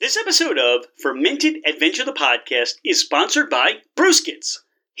This episode of Fermented Adventure the Podcast is sponsored by Brewskits,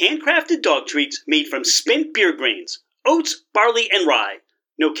 handcrafted dog treats made from spent beer grains, oats, barley, and rye.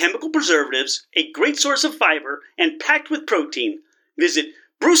 No chemical preservatives, a great source of fiber, and packed with protein. Visit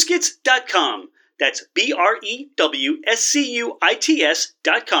Brewskits.com. That's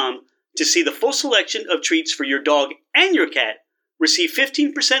BREWSCUITS.com to see the full selection of treats for your dog and your cat. Receive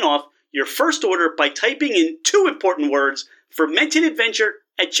 15% off your first order by typing in two important words, Fermented Adventure,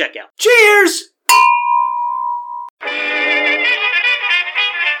 at checkout. Cheers!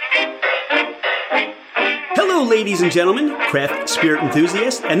 Hello, ladies and gentlemen, craft spirit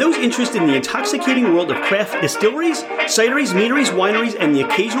enthusiasts, and those interested in the intoxicating world of craft distilleries, cideries, meaderies, wineries, and the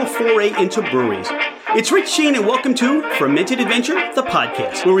occasional foray into breweries. It's Rich Shane, and welcome to Fermented Adventure, the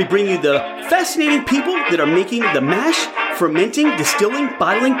podcast, where we bring you the fascinating people that are making the mash, fermenting, distilling,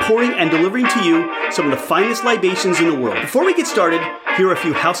 bottling, pouring, and delivering to you some of the finest libations in the world. Before we get started, here are a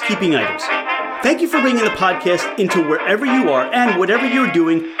few housekeeping items. Thank you for bringing the podcast into wherever you are and whatever you're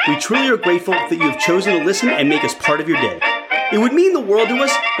doing. We truly are grateful that you have chosen to listen and make us part of your day. It would mean the world to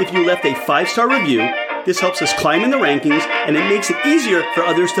us if you left a 5-star review. This helps us climb in the rankings, and it makes it easier for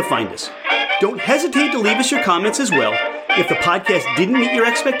others to find us. Don't hesitate to leave us your comments as well. If the podcast didn't meet your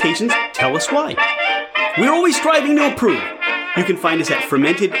expectations, tell us why. We're always striving to improve. You can find us at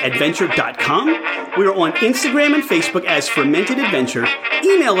fermentedadventure.com. We are on Instagram and Facebook as Fermented Adventure.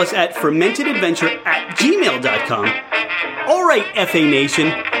 Email us at fermentedadventure@gmail.com. All right, FA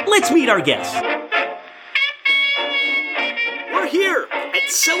Nation, let's meet our guests. We're here at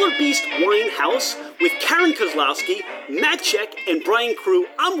Cellar Beast Wine House with Karen Kozlowski, Matt Check, and Brian Crew.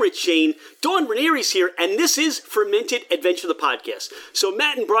 I'm Rich Shane. Dawn Ranieri's here, and this is Fermented Adventure, the podcast. So,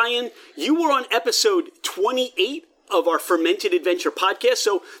 Matt and Brian, you were on episode 28 of our Fermented Adventure podcast.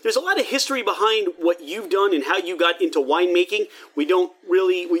 So there's a lot of history behind what you've done and how you got into winemaking.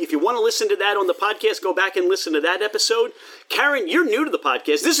 If you want to listen to that on the podcast, go back and listen to that episode. Karen, you're new to the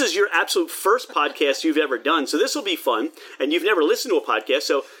podcast. This is your absolute first podcast you've ever done, so this will be fun. And you've never listened to a podcast,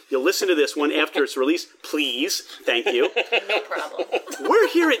 so you'll listen to this one after it's released. Please. Thank you. No problem. We're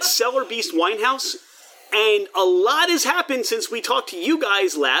here at Cellar Beast Winehouse, and a lot has happened since we talked to you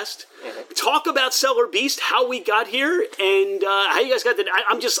guys last. Talk about Cellar Beast, how we got here, and how you guys got there.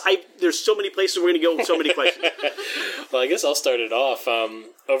 There's so many places we're going to go with so many questions. Well, I guess I'll start it off.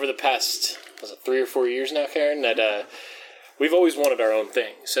 Over the past, 3 or 4 years now, Karen, that we've always wanted our own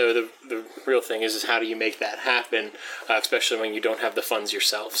thing. So the real thing is how do you make that happen, especially when you don't have the funds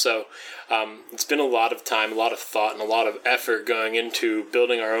yourself. So it's been a lot of time, a lot of thought, and a lot of effort going into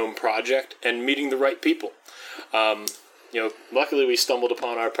building our own project and meeting the right people. Luckily we stumbled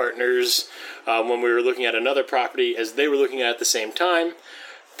upon our partners when we were looking at another property as they were looking at the same time.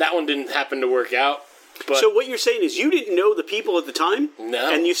 That one didn't happen to work out. But so what you're saying is you didn't know the people at the time? No.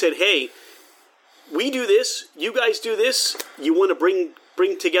 And you said, hey, we do this, you guys do this, you want to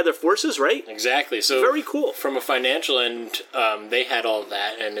bring together forces, right? Exactly. So very cool. From a financial end, they had all of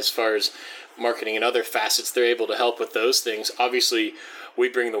that, and as far as marketing and other facets, they're able to help with those things. Obviously, we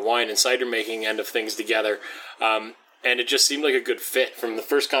bring the wine and cider making end of things together, and it just seemed like a good fit. From the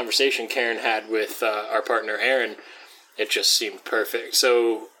first conversation Karen had with our partner Aaron, it just seemed perfect.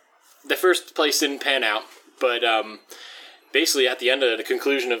 So the first place didn't pan out, but basically at the end of the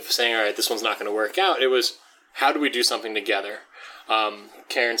conclusion of saying, all right, this one's not going to work out, it was, how do we do something together?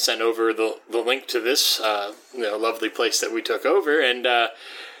 Karen sent over the link to this lovely place that we took over, and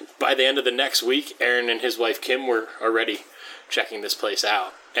by the end of the next week, Aaron and his wife Kim were already checking this place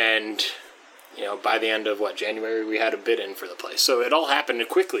out. And by the end of January, we had a bid in for the place. So it all happened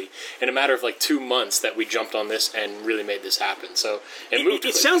quickly in a matter of 2 months that we jumped on this and really made this happen. So it moved.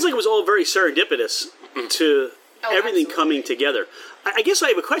 It sounds like it was all very serendipitous to everything absolutely. Coming together. I guess I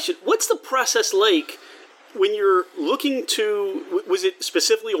have a question. What's the process like when you're looking to, was it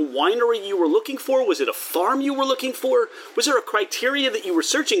specifically a winery you were looking for? Was it a farm you were looking for? Was there a criteria that you were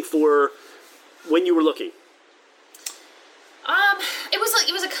searching for when you were looking? It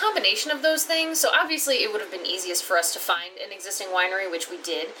was a combination of those things. So obviously it would have been easiest for us to find an existing winery, which we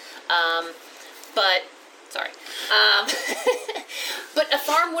did. But a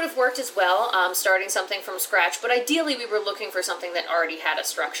farm would have worked as well, starting something from scratch. But ideally we were looking for something that already had a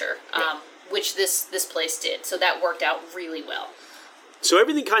structure, which this place did. So that worked out really well. So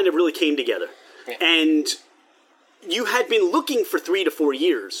everything kind of really came together. Yeah. And you had been looking for 3 to 4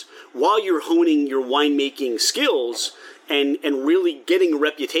 years while you're honing your winemaking skills and really getting a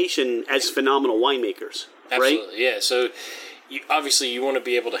reputation as phenomenal winemakers, right? Absolutely, yeah. So obviously you want to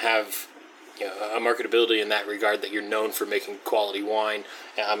be able to have a marketability in that regard, that you're known for making quality wine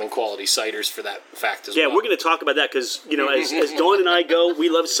and quality ciders for that fact as well. Yeah, we're going to talk about that because as Dawn and I go, we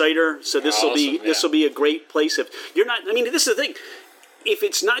love cider, so this will be a great place. If you're not, I mean, this is the thing. If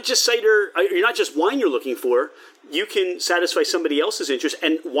it's not just cider, you're not just wine you're looking for, you can satisfy somebody else's interest,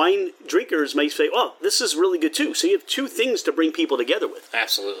 and wine drinkers might say, "Oh, this is really good too." So you have two things to bring people together with.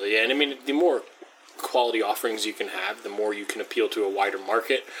 Absolutely, and I mean, the more quality offerings you can have, the more you can appeal to a wider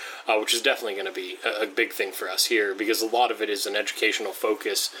market, which is definitely going to be a big thing for us here, because a lot of it is an educational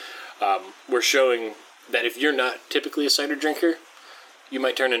focus. We're showing that if you're not typically a cider drinker, you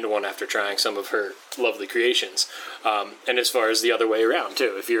might turn into one after trying some of her lovely creations. And as far as the other way around,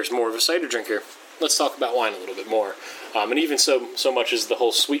 too, if you're more of a cider drinker, let's talk about wine a little bit more. And even so much as the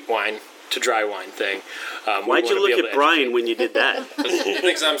whole sweet wine to dry wine thing. Why'd you look at Brian when you did that? He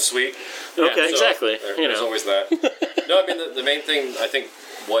thinks I'm sweet. Okay, So exactly. There's always that. No, I mean, the main thing, I think,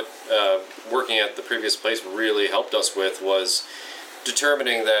 what working at the previous place really helped us with was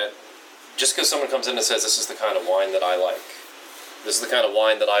determining that just because someone comes in and says, this is the kind of wine that I like, this is the kind of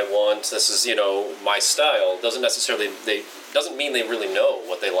wine that I want, this is, my style, doesn't mean they really know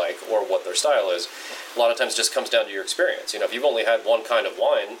what they like or what their style is. A lot of times it just comes down to your experience. If you've only had one kind of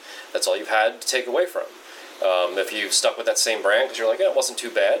wine, that's all you've had to take away from. If you've stuck with that same brand because you're like, it wasn't too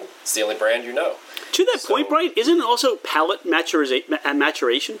bad, it's the only brand you know. To that point, Brian, isn't it also palate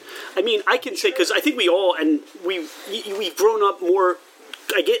maturation? I mean, I can say, because I think we all, and we've grown up more,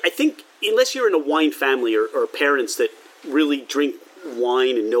 I think, unless you're in a wine family or parents that really drink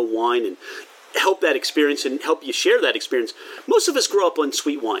wine and know wine and help that experience and help you share that experience, most of us grow up on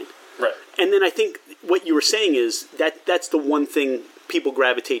sweet wine. Right. And then I think what you were saying is that's the one thing people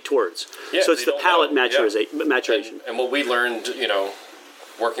gravitate towards. Yeah, so it's the palate maturation. And what we learned,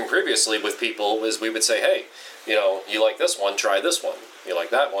 working previously with people is we would say, hey, you like this one, try this one. You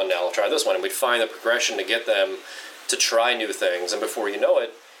like that one, now I'll try this one. And we'd find the progression to get them to try new things. And before you know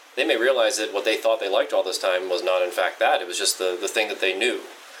it, they may realize that what they thought they liked all this time was not in fact that. It was just the thing that they knew.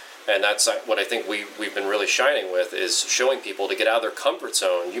 And that's what I think we've been really shining with, is showing people to get out of their comfort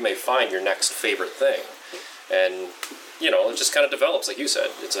zone. You may find your next favorite thing. And, it just kind of develops, like you said.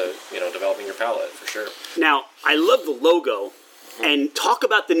 It's developing your palate, for sure. Now, I love the logo. And talk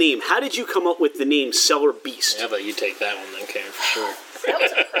about the name. How did you come up with the name Cellar Beast? How about you take that one then, Karen, for sure. That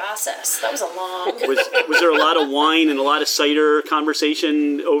was a process. That was a long... Was there a lot of wine and a lot of cider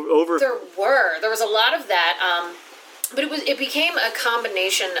conversation over? There was a lot of that. But it became a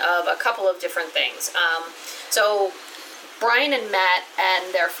combination of a couple of different things. So Brian and Matt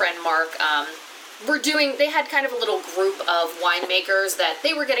and their friend Mark they had kind of a little group of winemakers that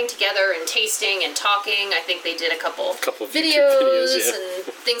they were getting together and tasting and talking. I think they did a couple of videos and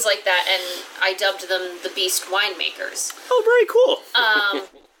things like that, and I dubbed them the Beast Winemakers. Oh, very cool.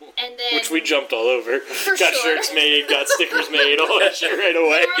 And then, which we jumped all over. Got shirts made, got stickers made, all that shit right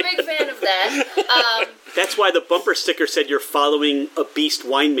away. We're a big fan of that. That's why the bumper sticker said you're following a Beast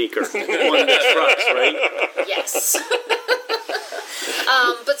winemaker on the trucks, right? Yes.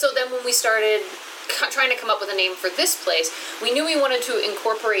 But so then when we started trying to come up with a name for this place, we knew we wanted to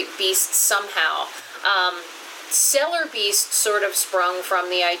incorporate beasts somehow. Cellar Beast sort of sprung from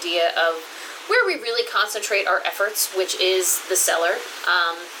the idea of where we really concentrate our efforts, which is the cellar,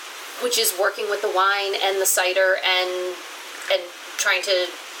 which is working with the wine and the cider and trying to,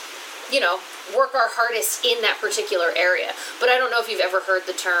 work our hardest in that particular area. But I don't know if you've ever heard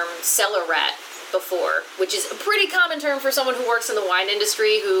the term cellar rat before, which is a pretty common term for someone who works in the wine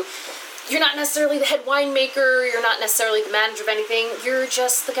industry, who you're not necessarily the head winemaker, you're not necessarily the manager of anything, you're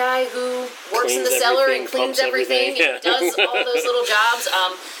just the guy who works in the cellar and cleans everything and does all those little jobs.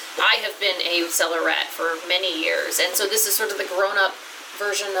 I have been a cellar rat for many years, and so this is sort of the grown-up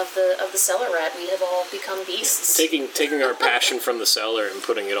version of the cellar rat. We have all become beasts. Taking our passion from the cellar and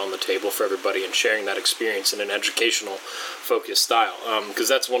putting it on the table for everybody and sharing that experience in an educational focused style. Because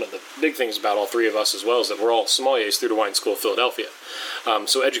that's one of the big things about all three of us as well, is that we're all sommeliers through the Wine School of Philadelphia.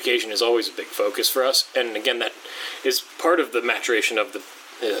 So education is always a big focus for us. And again, that is part of the maturation of the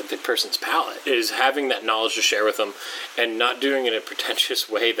person's palate, is having that knowledge to share with them and not doing it in a pretentious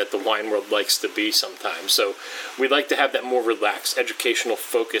way that the wine world likes to be sometimes. So we'd like to have that more relaxed, educational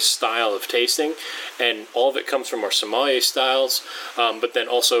focused style of tasting, and all of it comes from our sommelier styles, but then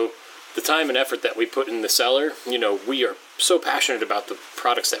also the time and effort that we put in the cellar. We are so passionate about the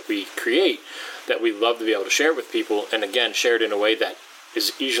products that we create that we love to be able to share it with people, and again, share it in a way that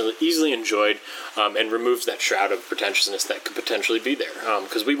is easily enjoyed and removes that shroud of pretentiousness that could potentially be there.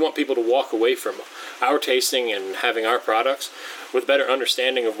 Because we want people to walk away from our tasting and having our products with better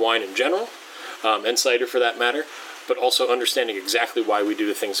understanding of wine in general, and cider for that matter, but also understanding exactly why we do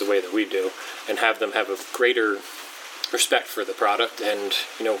the things the way that we do, and have them have a greater respect for the product and,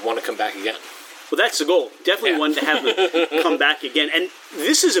 want to come back again. Well, that's the goal. Definitely one to have them come back again. And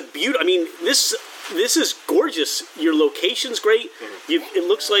this is a beautiful. I mean, this is gorgeous. Your location's great. It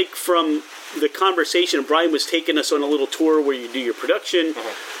looks like from the conversation, Brian was taking us on a little tour where you do your production.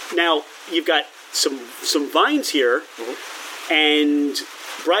 Now you've got some vines here, and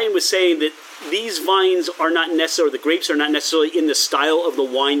Brian was saying that these vines are not necessarily, the grapes are not necessarily in the style of the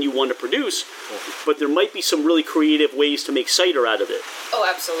wine you want to produce, but there might be some really creative ways to make cider out of it. Oh,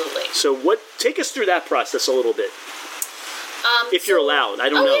 absolutely. So take us through that process a little bit. If you're allowed. I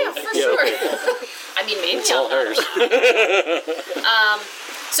don't know. Yeah, for sure. Okay. I mean, maybe It's all hers.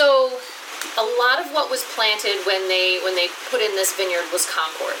 So a lot of what was planted when they put in this vineyard was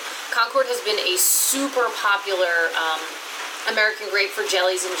Concord. Concord has been a super popular American grape for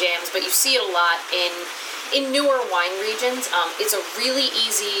jellies and jams, but you see it a lot in newer wine regions. It's a really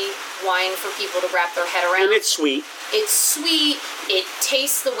easy wine for people to wrap their head around. And it's sweet. It's sweet. It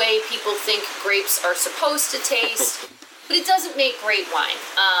tastes the way people think grapes are supposed to taste, but it doesn't make great wine.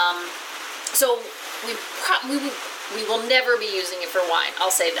 So we will never be using it for wine.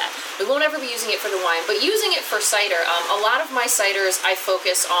 I'll say that. We won't ever be using it for the wine, but using it for cider. A lot of my ciders, I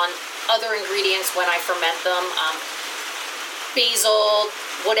focus on other ingredients when I ferment them. Basil,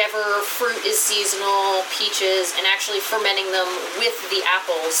 whatever fruit is seasonal, peaches, and actually fermenting them with the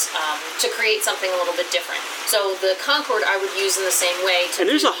apples to create something a little bit different. So the Concord I would use in the same way. And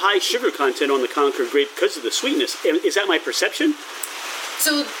there's a high sugar content on the Concord grape because of the sweetness. Is that my perception?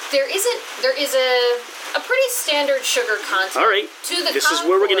 So there is a pretty standard sugar content. All right. To the this is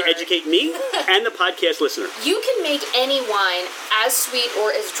where we're going to Concord. educate me and the podcast listener. You can make any wine as sweet or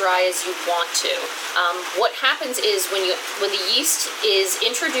as dry as you want to. What happens is when the yeast is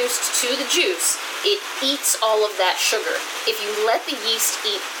introduced to the juice, it eats all of that sugar. If you let the yeast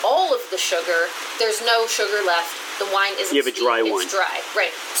eat all of the sugar, there's no sugar left. The wine isn't You have a dry sweet, wine. It's dry,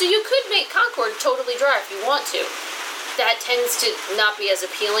 right. So you could make Concord totally dry if you want to. That tends to not be as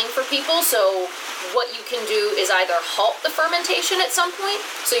appealing for people, so what you can do is either halt the fermentation at some point,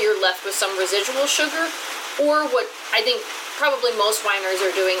 so you're left with some residual sugar, or what I think probably most wineries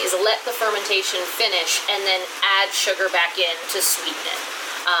are doing is let the fermentation finish and then add sugar back in to sweeten it.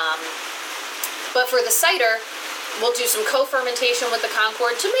 But for the cider, we'll do some co-fermentation with the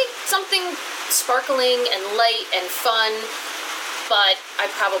Concord to make something sparkling and light and fun, but I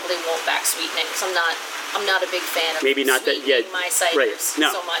probably won't back sweeten it because I'm not a big fan of Maybe not that. Yeah. my ciders Right.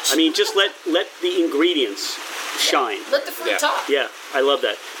 No. so much. I mean, just let the ingredients shine. Let the fruit talk. Yeah, I love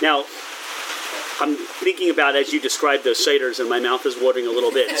that. Now, I'm thinking about as you described those ciders, and my mouth is watering a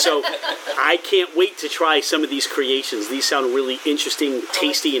little bit. So I can't wait to try some of these creations. These sound really interesting,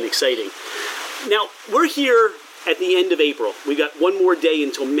 tasty, and exciting. Now, we're here at the end of April. We got one more day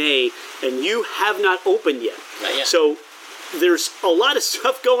until May, and you have not opened yet. Not yet. So there's a lot of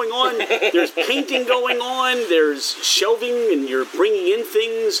stuff going on. There's painting going on. There's shelving, and you're bringing in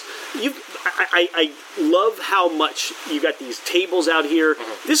things. I love how much you got these tables out here.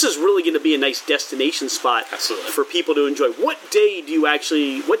 This is really going to be a nice destination spot Absolutely. for people to enjoy. What day do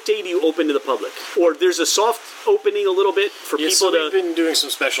you open to the public? Or there's a soft opening a little bit for people so to... we've been doing some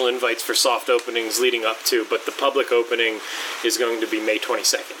special invites for soft openings leading up to, but the public opening is going to be May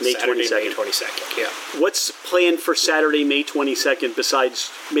 22nd. May Saturday, 22nd. May 22nd, yeah. What's planned for Saturday, May 22nd,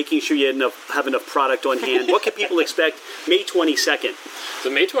 besides making sure you have enough product on hand? What can people expect May 22nd? So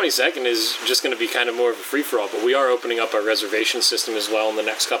May 22nd is just going to be kind of more of a free-for-all, but we are opening up our reservation system as well in the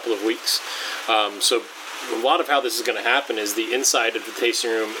next couple of weeks. So a lot of how this is going to happen is the inside of the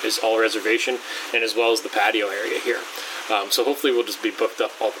tasting room is all reservation, and as well as the patio area here. So hopefully we'll just be booked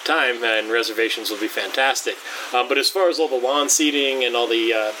up all the time, and reservations will be fantastic. But as far as all the lawn seating and all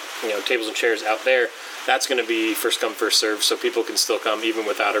the tables and chairs out there, that's going to be first come, first serve, so people can still come even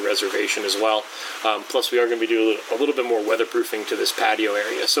without a reservation as well. Plus, we are going to be doing a little bit more weatherproofing to this patio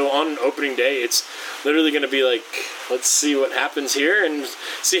area. So on opening day, it's literally going to be like, let's see what happens here and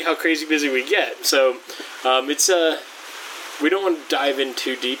see how crazy busy we get. So we don't want to dive in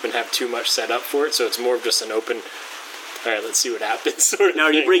too deep and have too much set up for it, so it's more of just an open, all right, let's see what happens sort of Now,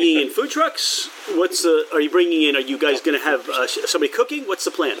 are you thing. bringing in food trucks? Are you guys going to have somebody cooking? What's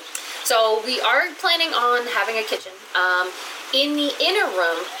the plan? So we are planning on having a kitchen. In the inner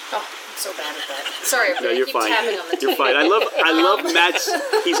room, I'm so bad at that. Sorry, No, I you're keep fine. tapping on the You're fine. I love Matt's.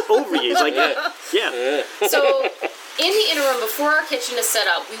 He's over you. He's like, yeah. So in the inner room, before our kitchen is set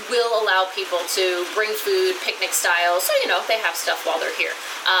up, we will allow people to bring food, picnic style, so they have stuff while they're here.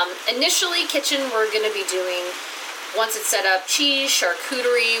 Initially, kitchen, we're going to be doing once it's set up, cheese,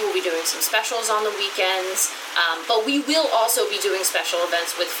 charcuterie. We'll be doing some specials on the weekends. But we will also be doing special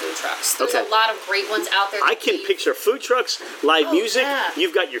events with food trucks. There's a lot of great ones out there. I can picture food trucks, live music. Yeah.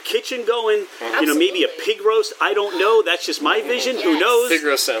 You've got your kitchen going. Absolutely. You know, maybe a pig roast. I don't know. That's just my vision. Who Yes. knows? Pig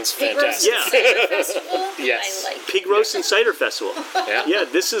roast sounds Pig roast fantastic. Yeah. cider festival. Yes. I like Pig roast and cider festival. Yeah. Yeah,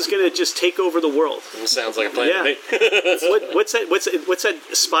 this is gonna just take over the world. It sounds like a plan Yeah. to me. What's that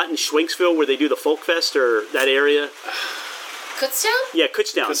spot in Schwenksville where they do the folk fest, or that area? Kutztown? Yeah,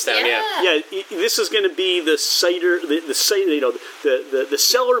 Kutztown. Kutztown, yeah. Yeah, this is going to be the cider, the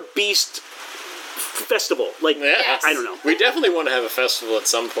Cellar Beast festival. Like, Yeah. Yes. I don't know. We definitely want to have a festival at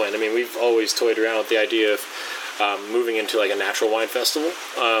some point. I mean, we've always toyed around with the idea of moving into like a natural wine festival,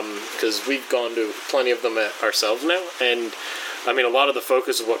 because we've gone to plenty of them ourselves now, and I mean, a lot of the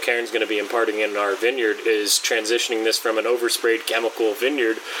focus of what Karen's going to be imparting in our vineyard is transitioning this from an oversprayed chemical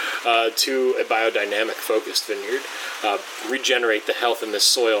vineyard to a biodynamic focused vineyard, regenerate the health in this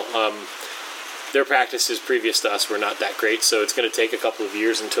soil. Their practices previous to us were not that great, so it's going to take a couple of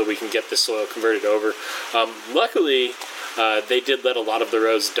years until we can get the soil converted over. Luckily, they did let a lot of the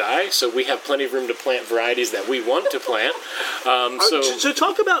rows die, so we have plenty of room to plant varieties that we want to plant. So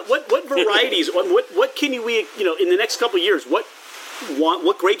talk about what varieties, what can we, in the next couple of years, what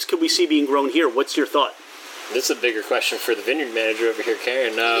grapes could we see being grown here? What's your thought? This is a bigger question for the vineyard manager over here,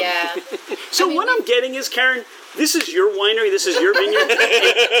 Karen. Yeah. So what I'm getting is, Karen, this is your winery, this is your vineyard,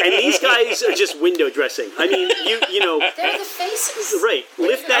 and these guys are just window dressing. I mean, you know. They're the faces. Right.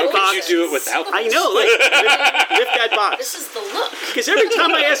 Lift that How box. could you do it without them? I know, like, lift that box. This is the look. Because every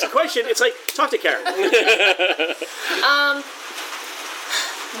time I ask a question, it's like, talk to Karen.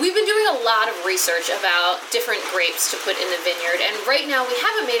 We've been doing a lot of research about different grapes to put in the vineyard, and right now we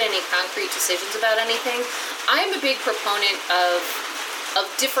haven't made any concrete decisions about anything. I'm a big proponent of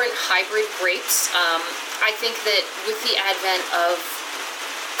different hybrid grapes. I think that with the advent of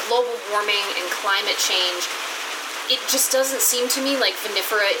global warming and climate change, it just doesn't seem to me like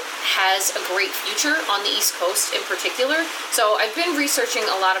vinifera has a great future on the East Coast in particular. So I've been researching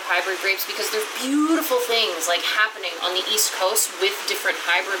a lot of hybrid grapes because there's beautiful things like happening on the East Coast with different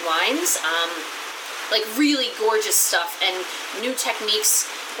hybrid wines. Like really gorgeous stuff and new techniques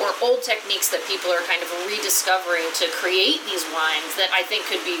or old techniques that people are kind of rediscovering to create these wines that I think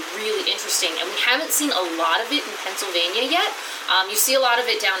could be really interesting. And we haven't seen a lot of it in Pennsylvania yet. You see a lot of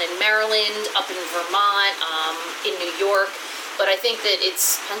it down in Maryland, up in Vermont, in New York. But I think that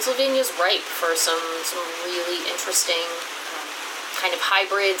Pennsylvania's ripe for some really interesting kind of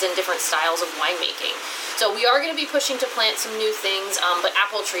hybrids and different styles of winemaking. So we are going to be pushing to plant some new things, but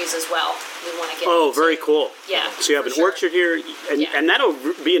apple trees as well. We want to get. Oh, very cool. Yeah. So you have an orchard here, and that'll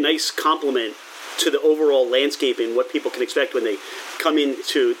be a nice complement to the overall landscape and what people can expect when they come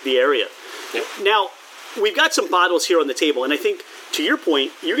into the area. Yep. Now, we've got some bottles here on the table, and I think, to your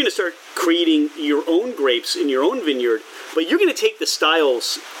point, you're going to start creating your own grapes in your own vineyard, but you're going to take the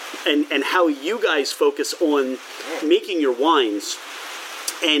styles and how you guys focus on making your wines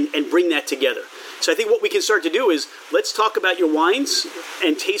and bring that together. So I think what we can start to do is let's talk about your wines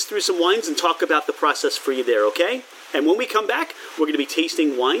and taste through some wines and talk about the process for you there, okay? And when we come back, we're going to be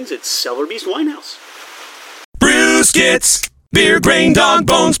tasting wines at Cellar Beast Winehouse. Brewskits, beer, grain, dog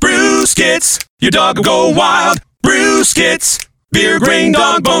bones, brewskits. Your dog will go wild. Brewskits, beer, grain,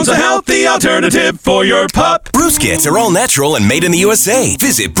 dog bones, a healthy alternative for your pup. Brewskits are all natural and made in the USA.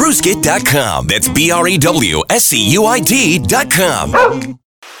 Visit brewskit.com. That's BREWSCUID.com.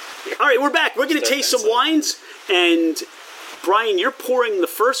 All right, we're back. We're going to taste some wines. And Brian, you're pouring the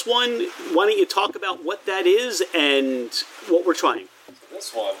first one. Why don't you talk about what that is and what we're trying?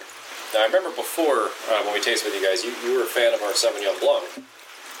 This one. Now, I remember before, when we tasted with you guys, you were a fan of our Sauvignon Blanc.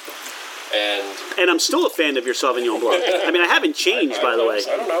 And I'm still a fan of your Sauvignon Blanc. I mean, I haven't changed, by the way.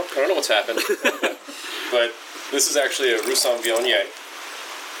 I don't know what's happened. But this is actually a Roussanne Viognier.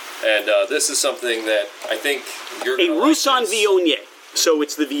 And this is something that I think you're A going to Roussanne like this. Viognier. So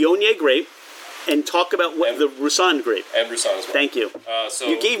it's the Viognier grape. And talk about what the Roussanne grape. And Roussanne as well. Thank you. So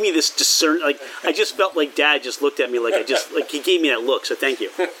You gave me this discern. Like I just felt like Dad just looked at me like he gave me that look. So thank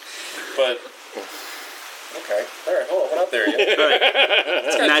you. But okay, all right, hold on, we're not there yet. All right.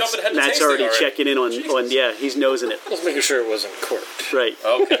 This guy's jumping ahead to Matt's tasting already checking in on yeah, he's nosing it. Just making sure it wasn't corked. Right. Okay.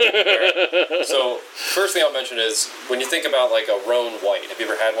 All right. So first thing I'll mention is when you think about like a Rhone White. Have you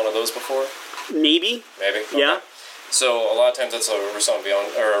ever had one of those before? Maybe. Maybe. Yeah. Okay. So a lot of times that's a Roussanne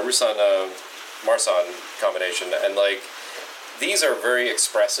Viognier or a Roussanne Marsanne combination, and like these are very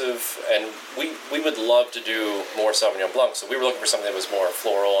expressive, and we would love to do more Sauvignon Blanc. So we were looking for something that was more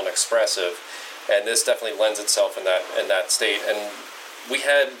floral and expressive, and this definitely lends itself in that state. And we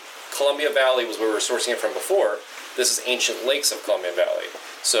had Columbia Valley was where we were sourcing it from before, This is Ancient Lakes of Columbian Valley.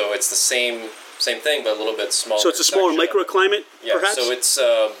 So it's the same thing, but a little bit smaller. So it's a smaller section. microclimate, Yeah, perhaps? so it's,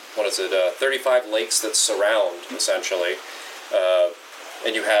 35 lakes that surround, essentially.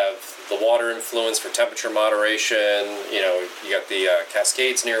 And you have the water influence for temperature moderation. You know, you got the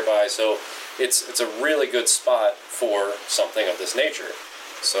Cascades nearby. So it's a really good spot for something of this nature.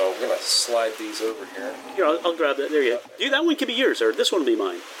 So I'm going to slide these over here. Here, I'll grab that. There you go. Dude, that one could be yours, or this one will be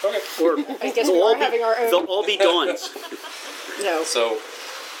mine. Okay. Or I guess we are having our they'll own. all be Dawn's. No. So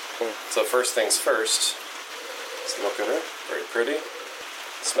first things first. Let's look at her. Very pretty.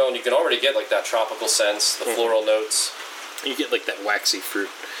 Smell, and you can already get like that tropical sense, the floral notes. You get like that waxy fruit,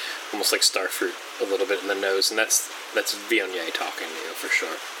 almost like star fruit, a little bit in the nose, and that's Viognier talking to you for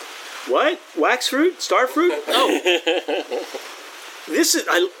sure. What? Wax fruit? Star fruit? Oh. This is,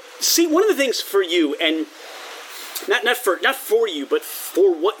 I see, one of the things for you, and not for you, but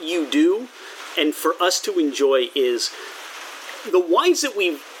for what you do, and for us to enjoy, is the wines that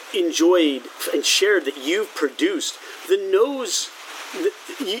we've enjoyed and shared that you've produced. The nose,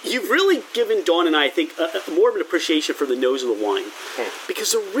 you've really given Dawn and I think, more of an appreciation for the nose of the wine,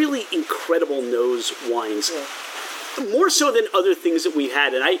 because they're really incredible nose wines. Yeah. More so than other things that we've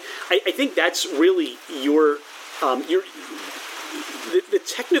had, and I think that's really your the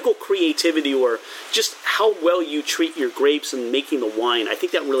technical creativity, or just how well you treat your grapes and making the wine. I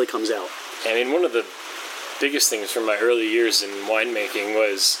think that really comes out. I mean, one of the biggest things from my early years in winemaking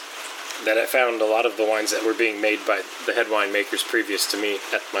was that I found a lot of the wines that were being made by the head winemakers previous to me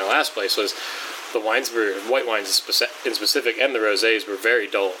at my last place was the wines were, white wines in specific, and the rosés were very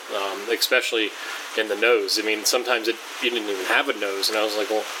dull, especially in the nose. I mean, sometimes you didn't even have a nose, and I was like,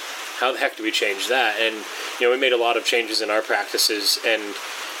 well, how the heck do we change that? And, you know, we made a lot of changes in our practices, and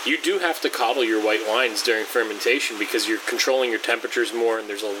you do have to coddle your white wines during fermentation because you're controlling your temperatures more, and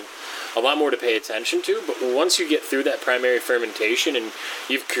there's a lot more to pay attention to. But once you get through that primary fermentation and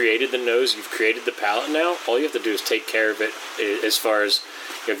you've created the nose, you've created the palate now, all you have to do is take care of it as far as,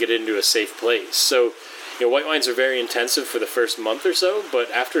 you know, get it into a safe place. So, you know, white wines are very intensive for the first month or so,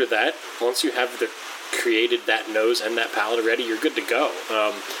 but after that, once you have created that nose and that palate already, you're good to go.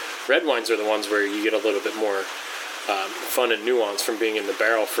 Red wines are the ones where you get a little bit more fun and nuance from being in the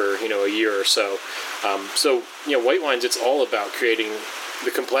barrel for, you know, a year or so. So, you know, white wines, it's all about creating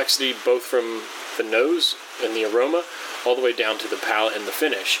the complexity both from the nose and the aroma all the way down to the palate and the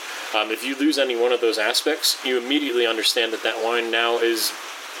finish. If you lose any one of those aspects, you immediately understand that wine now is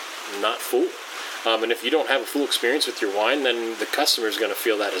not full. And if you don't have a full experience with your wine, then the customer is going to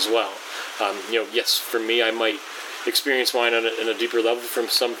feel that as well. You know, yes, for me, I might experience wine on a deeper level from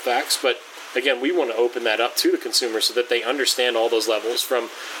some facts, but again, we want to open that up to the consumer so that they understand all those levels, from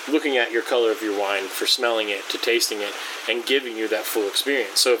looking at your color of your wine, for smelling it, to tasting it, and giving you that full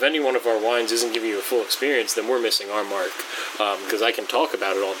experience. So if any one of our wines isn't giving you a full experience, then we're missing our mark, because I can talk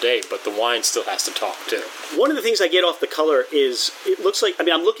about it all day, but the wine still has to talk too. One of the things I get off the color is, it looks like, I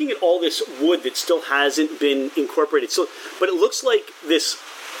mean, I'm looking at all this wood that still hasn't been incorporated, so, but it looks like this,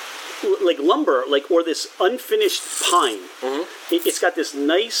 like lumber, like, or this unfinished pine. Mm-hmm. It's got this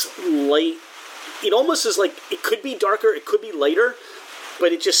nice light. It almost is like, it could be darker, it could be lighter,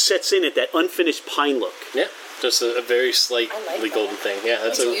 but it just sets in at that unfinished pine look. Yeah, just a very slightly golden thing. Yeah,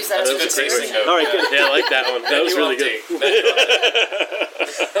 that's a use that as a great tasting note. All right, good. Yeah, I like that one. That was really good.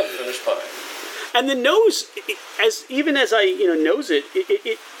 Unfinished pine. And the nose, even as I nose it,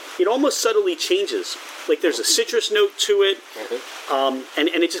 it almost subtly changes. Like there's a citrus note to it, and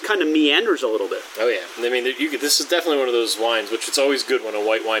it just kind of meanders a little bit. Oh yeah, I mean, this is definitely one of those wines, which it's always good when a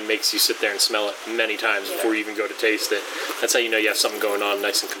white wine makes you sit there and smell it many times before you even go to taste it. That's how you know you have something going on,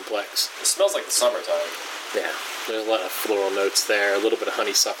 nice and complex. It smells like the summertime. Yeah, there's a lot of floral notes there, a little bit of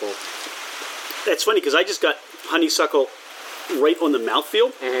honeysuckle. That's funny because I just got honeysuckle right on the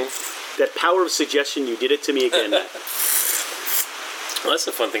mouthfeel. That power of suggestion, you did it to me again. Well, that's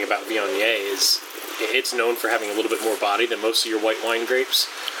the fun thing about Viognier is it's known for having a little bit more body than most of your white wine grapes.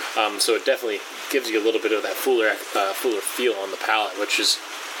 So it definitely gives you a little bit of that fuller feel on the palate, which is,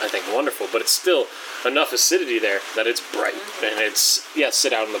 I think, wonderful. But it's still enough acidity there that it's bright. And it's,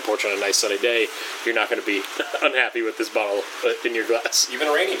 sit out on the porch on a nice sunny day. You're not going to be unhappy with this bottle in your glass. Even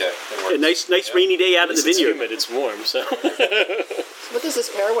a rainy day. A nice rainy day out of the vineyard. It's humid, it's warm, so. What does this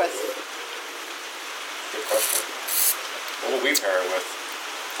pair with? Good question. What will we pair it with?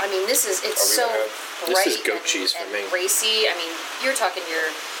 I mean, it's so bright This is goat cheese for me. and racy. I mean, you're talking your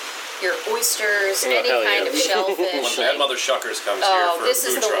your oysters, Oh, any hell kind yeah. of shellfish. When Bad Mother Shuckers comes Oh, here for this a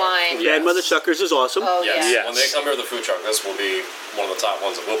is food the truck. wine. Bad Mother Suckers is awesome. Oh, Yes. yeah. Yes. When they come here with the food truck, this will be one of the top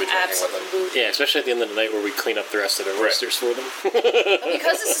ones that we'll be drinking with them. Absolutely. Yeah, especially at the end of the night where we clean up the rest of the Right. oysters for them.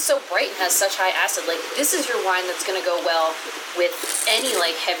 Because this is so bright and has such high acid, like this is your wine that's gonna go well with any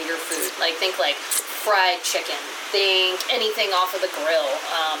like heavier food. Like think like fried chicken, think anything off of the grill,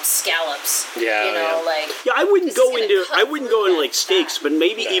 scallops. Yeah, you know, yeah. like Yeah, I wouldn't This is go gonna into cut I wouldn't go through into like that steaks, fat. but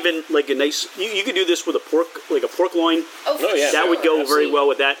maybe even like a nice. You could do this with a pork, like a pork loin. oh, for Oh, yeah. That sure. would go very absolutely. well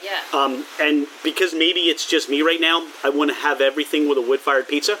with that. Yeah. And because maybe it's just me right now, I want to have everything with a wood-fired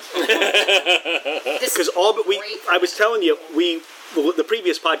pizza. This Because is Auburn, great for I was that. telling you, the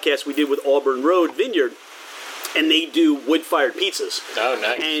previous podcast we did with Auburn Road Vineyard, and they do wood-fired pizzas. Oh,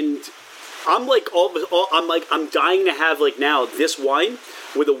 nice. And I'm like, I'm dying to have like now this wine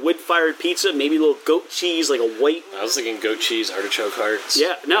with a wood-fired pizza, maybe a little goat cheese, like a white. I was thinking goat cheese, artichoke hearts.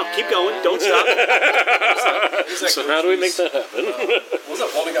 Yeah, no, keep going, don't stop. So how do we make that happen? What was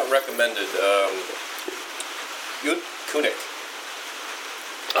that one we got recommended? Kunik.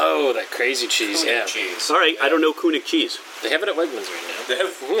 Oh, that crazy cheese, yeah. Cheese. All right, I don't know Kunik cheese. They have it at Wegmans right now. They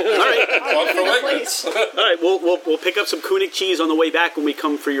have All right, one for Place. Wegmans. all right, we'll pick up some Kunik cheese on the way back when we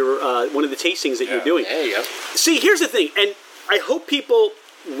come for your one of the tastings that you're Yeah. doing. There you go. See, here's the thing, and I hope people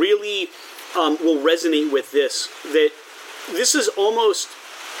really will resonate with this. That this is almost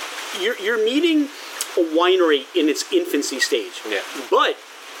you're meeting a winery in its infancy stage, Yeah. but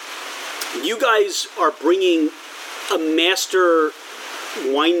you guys are bringing a master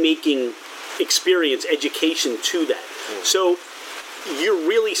winemaking experience, education to that. So you're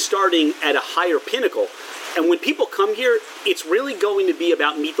really starting at a higher pinnacle. And when people come here, it's really going to be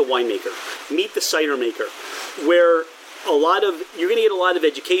about meet the winemaker, meet the cider maker, where you're going to get a lot of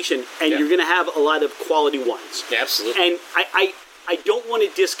education, and Yeah. you're going to have a lot of quality wines. Yeah, absolutely. And I don't want to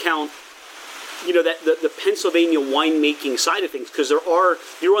discount, that the Pennsylvania winemaking side of things, because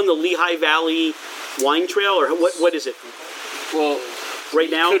you're on the Lehigh Valley Wine Trail, or what is it Well, right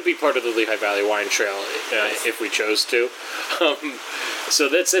now? could be part of the Lehigh Valley Wine Trail if we chose to. So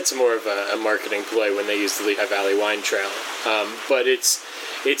that's more of a marketing play when they use the Lehigh Valley Wine Trail. But it's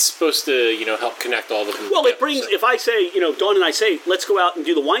supposed to help connect all of them. Well, it together, brings. so- If I say, Dawn and I say, let's go out and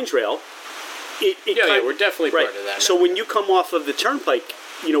do the wine trail. Yeah, we're definitely right. part of that So now. when you come off of the turnpike,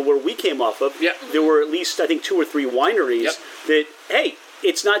 where we came off of, Yeah. there were at least I think 2 or 3 wineries Yep. that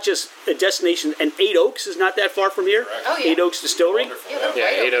it's not just a destination. And Eight Oaks is not that far from here. Oh, yeah. Eight Oaks Distillery. Wonderful. Yeah, they're Yeah,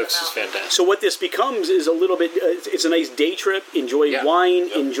 right Eight over Oaks the is mountain. fantastic. So what this becomes is a little bit. It's a nice day trip. Enjoy Yeah. wine,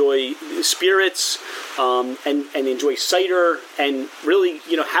 Yep. enjoy spirits, and enjoy cider, and really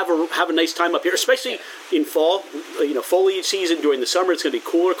have a nice time up here, especially in fall. Foliage season. During the summer, it's going to be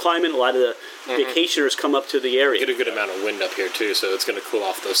cooler climate. A lot of the vacationers come up to the area. Get a good amount of wind up here too, so it's going to cool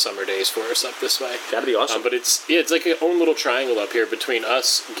off those summer days for us up this way. That'd be awesome. But it's like a own little triangle up here between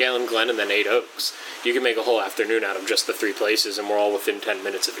us, Galen Glen, and then Eight Oaks. You can make a whole afternoon out of just the 3 places, and we're all within 10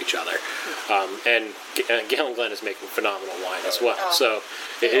 minutes of each other. And Galen Glen is making phenomenal wine as well. Oh, So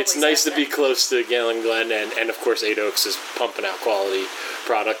they it's always nice to have be that. close to Galen Glen, and of course Eight Oaks is pumping out quality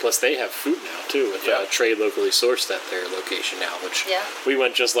product. Plus they have food now too, with Yeah. trade locally sourced at their location now, which Yeah. we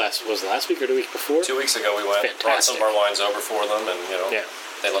went just last week or the week before? 2 weeks ago we went, brought some Fantastic. of our wines over for them, and Yeah.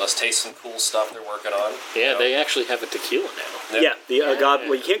 they let us taste some cool stuff they're working on. Yeah, they actually have a tequila now. Yeah, the agave.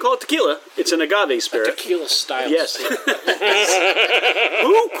 Well, you can't call it tequila. It's an agave spirit. Tequila style. Yes.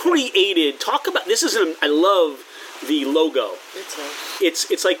 Who created? Talk about this. I love the logo.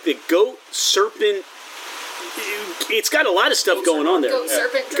 It's like the goat serpent. It's got a lot of stuff going on there. Goat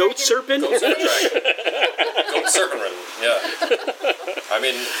serpent Goat dragon. serpent. Goat Serpentrin, yeah. I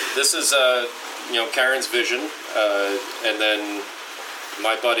mean, this is Karen's vision, and then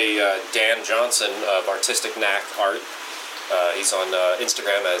my buddy Dan Johnson of Artistic Knack Art. He's on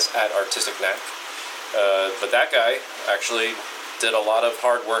Instagram as @ArtisticKnack. But that guy actually did a lot of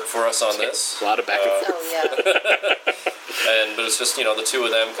hard work for us on this. A lot of back and forth. Oh yeah. But it's just the two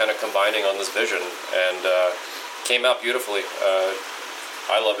of them kind of combining on this vision, and came out beautifully.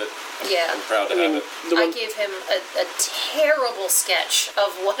 I love it. Yeah. I'm proud to have it. I gave him a terrible sketch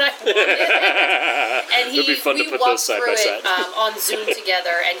of what I wanted, and It'd be fun to we put walked those side through by it side. on Zoom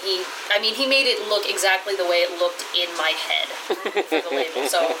together, and he made it look exactly the way it looked in my head for the label.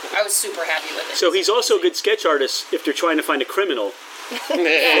 So I was super happy with it. So he's also a good sketch artist if they're trying to find a criminal.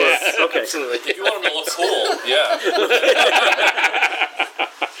 Yes. Okay. Absolutely. If you want him to look cool, yeah.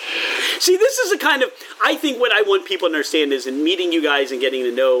 See, this is the kind of. I think what I want people to understand is in meeting you guys and getting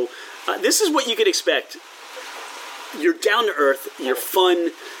to know. This is what you could expect. you're down to earth, you're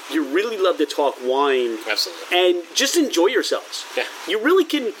fun, you really love to talk wine. Absolutely. And just enjoy yourselves. Yeah. You really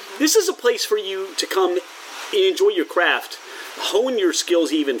can. This is a place for you to come and enjoy your craft, hone your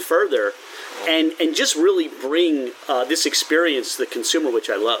skills even further, and just really bring this experience to the consumer, which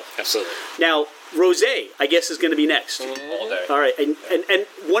I love. Absolutely. Now, rosé, I guess, is going to be next. All day. All right, and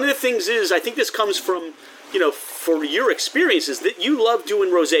one of the things is, I think this comes from, for your experiences, that you love doing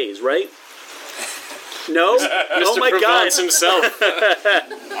rosés, right? No? Oh my Provence God. himself.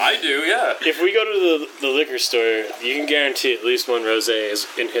 I do, yeah. If we go to the liquor store, you can guarantee at least one rosé is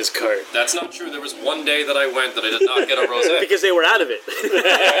in his cart. That's not true. There was one day that I went that I did not get a rosé. Because they were out of it.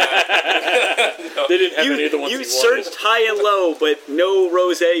 They didn't have any of the ones You he searched high and low, but no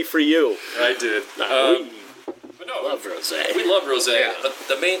rosé for you. I did. But no, love rosé. we love rosé. Yeah.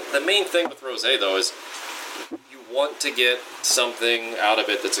 The main thing with rosé though is you want to get something out of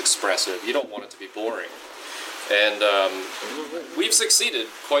it that's expressive. You don't want it to be boring. And we've succeeded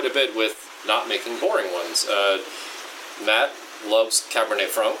quite a bit with not making boring ones. Matt loves Cabernet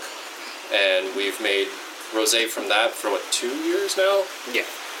Franc, and we've made rosé from that for 2 years now? Yeah.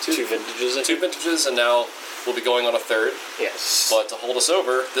 Two vintages. I Two think. vintages, and now we'll be going on a third. Yes. But to hold us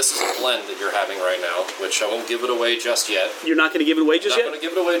over, this is a blend that you're having right now, which I won't give it away just yet. You're not going to give it away just Not yet? going to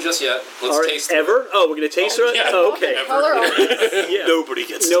give it away just yet. Let's All right, taste it. ever? Oh, we're going to taste it? yeah. Oh, okay. Ever. Color only. Yeah. Nobody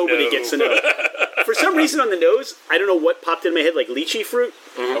gets to know. For some reason on the nose, I don't know what popped in my head, like lychee fruit.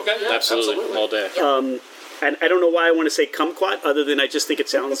 Okay, yeah, Absolutely. All day. And I don't know why I want to say kumquat, other than I just think it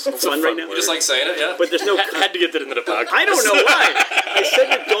sounds fun right now. You just like saying it, yeah? But there's no... Had to get that into the podcast. I don't know why. I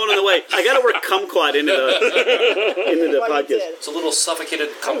said it going on the way. I got to work kumquat into the Well, you podcast. did. It's a little suffocated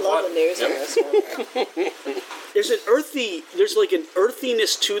I kumquat. love the news Yep. on this one. There's like an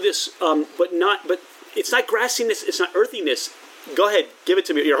earthiness to this, but it's not grassiness, it's not earthiness. Go ahead, give it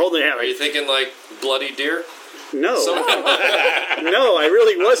to me. You're holding it out, Are you right? thinking like bloody deer? No. No, I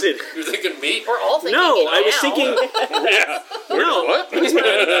really wasn't. You're thinking meat? We're all thinking No, meat I was now. thinking... No. What?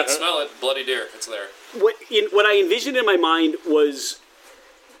 Smell it, bloody deer. It's there. What I envisioned in my mind was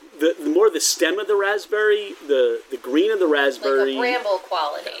the more the stem of the raspberry, the green of the raspberry. Like a bramble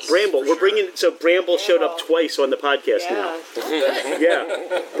quality. Bramble. We're bringing... So Bramble showed up Bramble. twice on the podcast now. Yeah.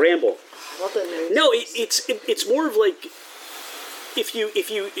 Yeah, Bramble. Love the news. No, it's more of like if you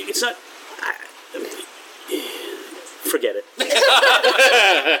it's not. Forget it.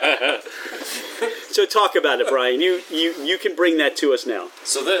 So talk about it, Brian. You can bring that to us now.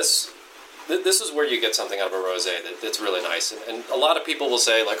 So this is where you get something out of a rosé that's really nice. And a lot of people will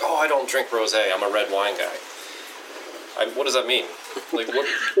say like, "Oh, I don't drink rosé. I'm a red wine guy." What does that mean? Like what?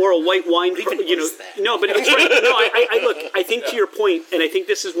 Or a white wine, even you know. is that? No, but it's right. No, I look. I think to your point, and I think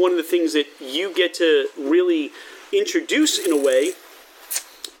this is one of the things that you get to really introduce in a way,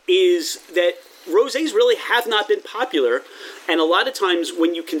 is that rosés really have not been popular, and a lot of times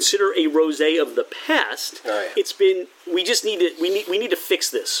when you consider a rosé of the past, it's been we need to fix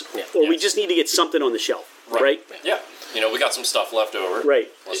this, or we just need to get something on the shelf, right? Yeah. You know, we got some stuff left over. Right.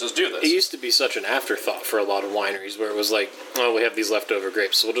 Let's just do this. It used to be such an afterthought for a lot of wineries where it was like, oh, we have these leftover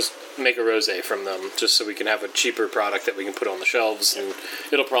grapes, so we'll just make a rosé from them just so we can have a cheaper product that we can put on the shelves, and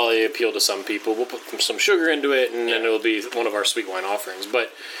it'll probably appeal to some people. We'll put some sugar into it, and then it'll be one of our sweet wine offerings.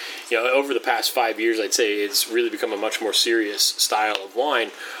 But, you know, over the past 5 years, I'd say it's really become a much more serious style of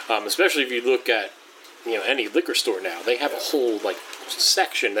wine, especially if you look at, you know, any liquor store now. They have a whole, like,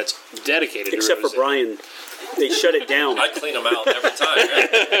 section that's dedicated Except to for rosé. Brian, they shut it down. I clean them out every time.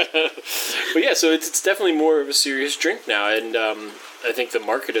 But yeah, so it's definitely more of a serious drink now, and I think the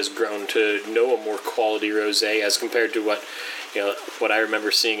market has grown to know a more quality rosé as compared to what I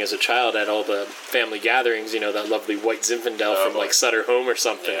remember seeing as a child at all the family gatherings. You know, that lovely white Zinfandel from like Sutter Home or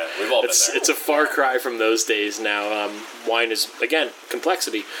something. Yeah, we've all been there. It's a far cry from those days now. Wine is again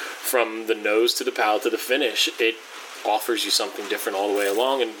complexity from the nose to the palate to the finish. It offers you something different all the way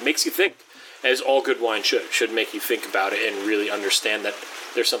along and makes you think. As all good wine should make you think about it and really understand that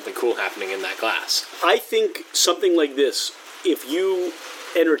there's something cool happening in that glass. I think something like this, if you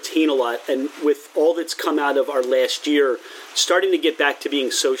entertain a lot, and with all that's come out of our last year, starting to get back to being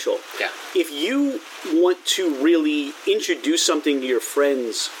social. Yeah. If you want to really introduce something to your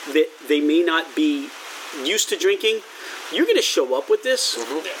friends that they may not be used to drinking, you're going to show up with this,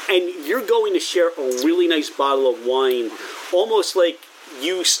 and you're going to share a really nice bottle of wine, almost like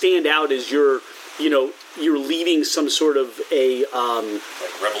you stand out as you're leading some sort of a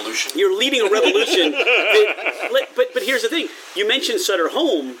Like revolution. You're leading a revolution. But here's the thing: you mentioned Sutter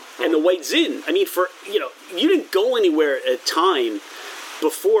Home and the White Zin. I mean, you didn't go anywhere at a time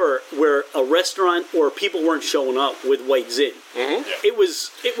before where a restaurant or people weren't showing up with White Zin. Mm-hmm. It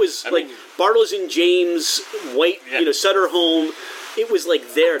was like mean- Bartles and James, White, Sutter Home. It was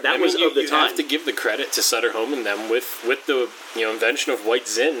like there. That was of the you time. have to give the credit to Sutter Home and them with the invention of White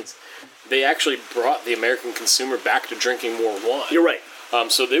Zins. They actually brought the American consumer back to drinking more wine. You're right.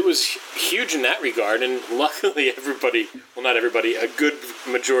 So it was huge in that regard, and luckily not everybody, a good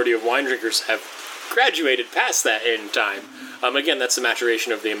majority of wine drinkers have graduated past that in time. Again, that's the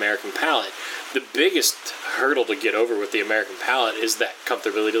maturation of the American palate. The biggest hurdle to get over with the American palate is that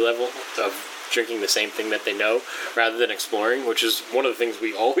comfortability level of drinking the same thing that they know rather than exploring, which is one of the things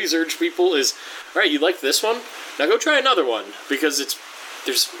we always urge people is, all right, you like this one? Now go try another one, because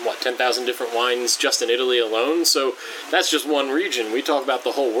there's 10,000 different wines just in Italy alone, so that's just one region. We talk about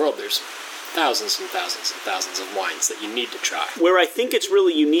the whole world. There's thousands and thousands and thousands of wines that you need to try. Where I think it's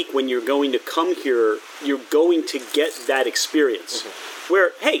really unique when you're going to come here, you're going to get that experience.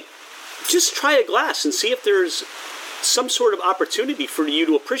 Where, hey, just try a glass and see if there's some sort of opportunity for you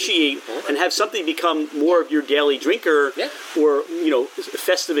to appreciate and have something become more of your daily drinker or,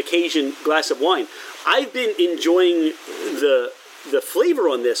 festive occasion glass of wine. I've been enjoying the flavor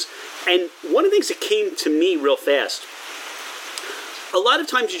on this, and one of the things that came to me real fast, a lot of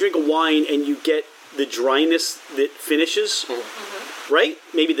times you drink a wine and you get the dryness that finishes, right?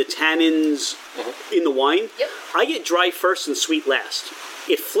 Maybe the tannins in the wine. Yep. I get dry first and sweet last.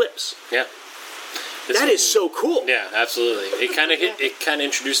 It flips. Yeah. That is so cool. Yeah, absolutely. It kind of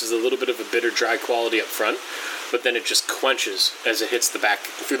introduces a little bit of a bitter, dry quality up front, but then it just quenches as it hits the back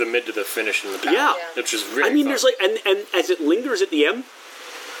through the mid to the finish in the palate. Yeah. Which is really fun. there's and as it lingers at the end,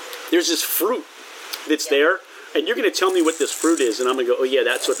 there's this fruit that's there, and you're going to tell me what this fruit is, and I'm going to go, oh yeah,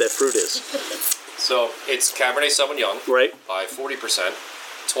 that's what that fruit is. So it's Cabernet Sauvignon Right. by 40%,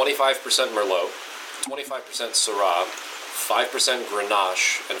 25% Merlot, 25% Syrah, 5%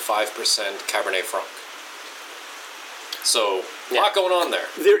 Grenache, and 5% Cabernet Franc. So a lot going on there.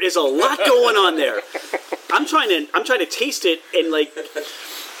 There is a lot going on there. I'm trying to taste it, and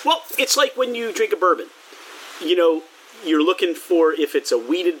it's like when you drink a bourbon. You're looking for, if it's a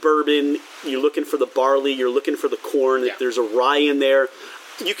wheated bourbon, you're looking for the barley, you're looking for the corn, if there's a rye in there.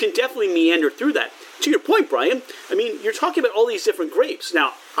 You can definitely meander through that. To your point, Brian, I mean, you're talking about all these different grapes.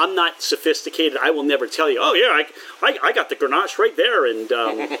 Now, I'm not sophisticated. I will never tell you, oh, yeah, I got the Grenache right there, and,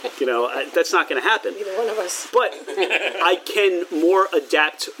 that's not going to happen. Either one of us. But I can more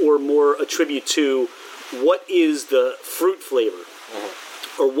adapt or more attribute to what is the fruit flavor,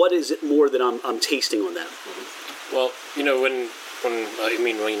 or what is it more that I'm tasting on that. Well, when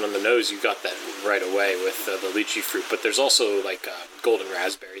on the nose, you got that right away with the lychee fruit, but there's also golden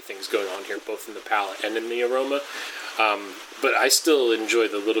raspberry things going on here, both in the palate and in the aroma. But I still enjoy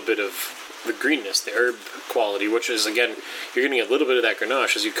the little bit of the greenness, the herb quality, which is, again, you're getting a little bit of that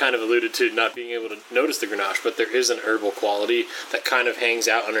Grenache, as you kind of alluded to not being able to notice the Grenache, but there is an herbal quality that kind of hangs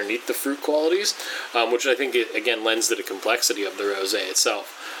out underneath the fruit qualities, which I think, again, lends to the complexity of the rosé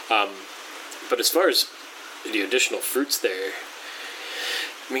itself. But as far as the additional fruits there,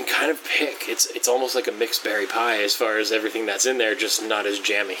 I mean, kind of pick. It's almost like a mixed berry pie as far as everything that's in there, just not as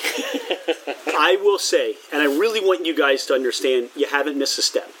jammy. I will say, and I really want you guys to understand, you haven't missed a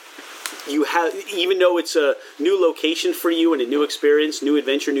step. You have, even though it's a new location for you and a new experience, new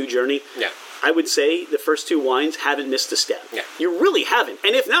adventure, new journey. Yeah. I would say the first two wines haven't missed a step. Yeah. You really haven't.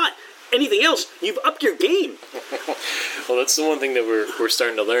 And if not, anything else, you've upped your game. Well, that's the one thing that we're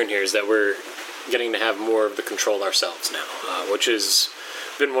starting to learn here, is that we're getting to have more of the control ourselves now, which has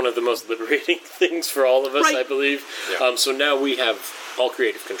been one of the most liberating things for all of us, Right. I believe. Yeah. So now we have all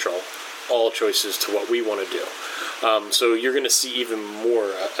creative control, all choices to what we want to do. So you're going to see even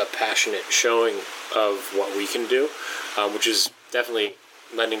more a passionate showing of what we can do, which is definitely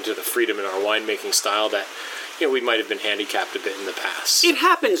lending to the freedom in our winemaking style that we might have been handicapped a bit in the past. It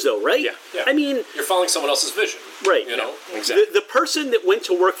happens, though, right? Yeah. I mean, You're following someone else's vision. right. Exactly. The person that went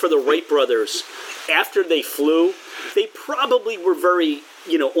to work for the Wright brothers after they flew, they probably were very,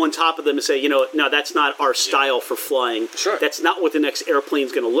 on top of them and say, no, that's not our style for flying. Sure. That's not what the next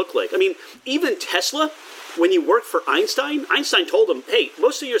airplane's going to look like. I mean, even Tesla, when he worked for Einstein told him, hey,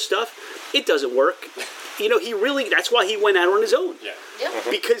 most of your stuff, it doesn't work. That's why he went out on his own. Yeah. Yep.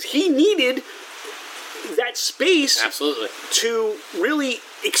 Because he needed that space Absolutely. to really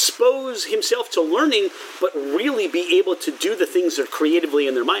expose himself to learning, but really be able to do the things that are creatively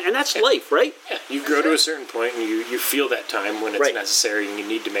in their mind. And that's life, right? Yeah, you grow to a certain point and you feel that time when it's Right. necessary and you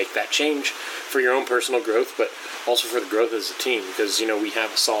need to make that change for your own personal growth, but also for the growth as a team, because, we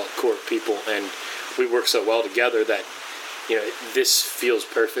have a solid core of people and we work so well together that, this feels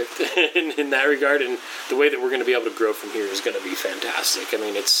perfect in that regard, and the way that we're going to be able to grow from here is going to be fantastic. I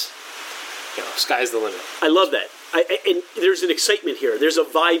mean, it's, sky's the limit. I love that. And there's an excitement here. There's a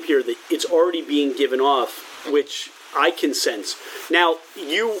vibe here that it's already being given off, which I can sense. Now,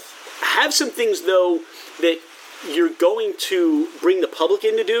 you have some things, though, that you're going to bring the public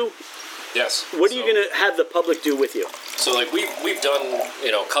in to do. Yes. What are you going to have the public do with you? So, like, we've done,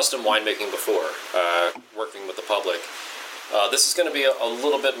 custom winemaking before, working with the public. This is going to be a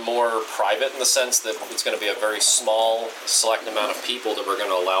little bit more private in the sense that it's going to be a very small, select amount of people that we're going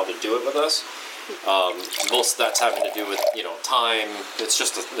to allow to do it with us. Most of that's having to do with, time. It's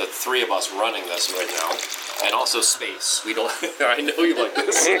just the three of us running this right now. And also space. We don't... I know you like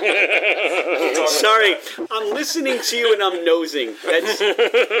this. Sorry, I'm listening to you and I'm nosing. That's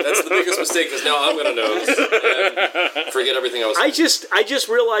the biggest mistake, because now I'm going to nose and forget everything I was saying. I just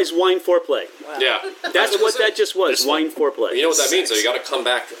realized wine foreplay. Wow. Yeah. That's what that just was, wine foreplay. You know what that means, though? You got to come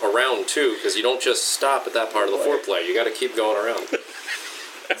back around, too, because you don't just stop at that part of the foreplay. You got to keep going around.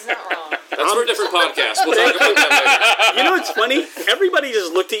 It's not wrong. That's for a different podcast. We'll talk about that later. You know what's funny? Everybody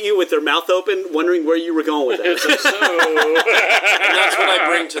just looked at you with their mouth open, wondering where you were going with that. And that's what I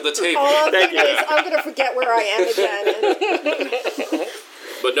bring to the table. All I'm Thank thinking you. is I'm going to forget where I am again.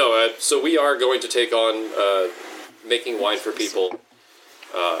 But no, so we are going to take on making wine for people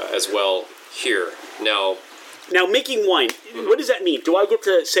as well here. Now, making wine, what does that mean? Do I get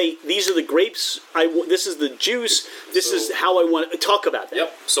to say, these are the grapes, this is the juice, this is how I want to talk about that?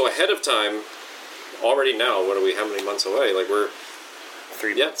 Yep. So ahead of time, already now, how many months away? Like, we're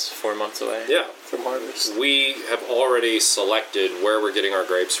 3 months, 4 months away. Yeah. From harvest. We have already selected where we're getting our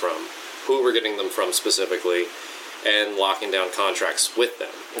grapes from, who we're getting them from specifically, and locking down contracts with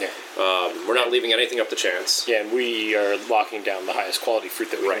them. Yeah. We're not leaving anything up to chance. Yeah, and we are locking down the highest quality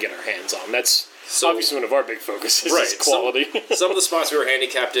fruit that we can get our hands on. That's obviously one of our big focuses is quality. Some of the spots we were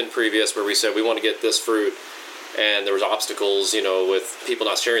handicapped in previous where we said we want to get this fruit, and there was obstacles, with people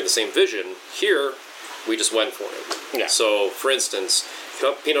not sharing the same vision. Here, we just went for it. Yeah. So, for instance,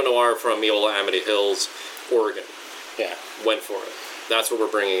 Pinot Noir from Eola Amity Hills, Oregon. Yeah. Went for it. That's what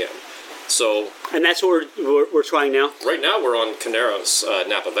we're bringing in. So, And that's what we're trying now? right now we're on Caneros,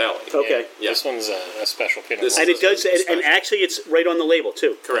 Napa Valley. Okay. Yeah. This one's a special Pinot This Noir. And it does, and Special. actually it's right on the label,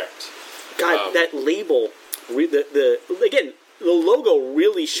 too. Correct. God, that label, again, the logo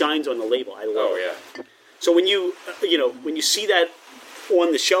really shines on the label. I love Oh, it. yeah. So when you see that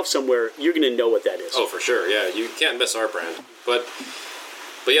on the shelf somewhere, you're going to know what that is. Oh, for sure. Yeah, you can't miss our brand. But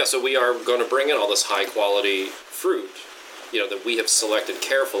yeah, so we are going to bring in all this high quality fruit, that we have selected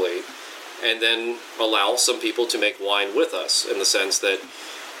carefully, and then allow some people to make wine with us in the sense that,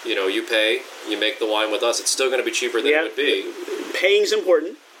 you pay, you make the wine with us. It's still going to be cheaper than it would be. Paying's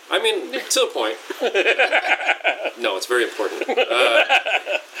important. I mean, to a point. No, it's very important.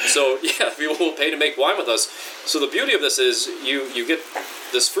 So, yeah, people will pay to make wine with us. So the beauty of this is you get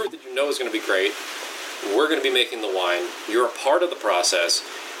this fruit that is going to be great. We're going to be making the wine. You're a part of the process.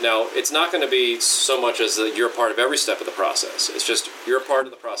 Now, it's not going to be so much as that you're a part of every step of the process. It's just you're a part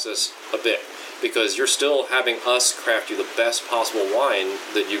of the process a bit because you're still having us craft you the best possible wine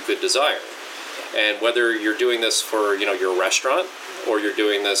that you could desire. And whether you're doing this for, your restaurant or you're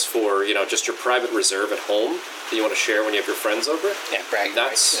doing this for, just your private reserve at home that you want to share when you have your friends over. Yeah, bragging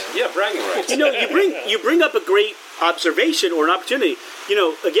rights. Yeah, bragging rights. You bring up a great observation or an opportunity.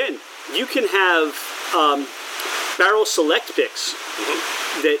 Again, you can have barrel select picks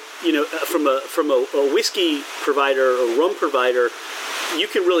that from a whiskey provider or rum provider. You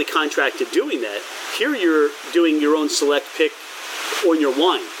can really contract to doing that. Here, you're doing your own select pick on your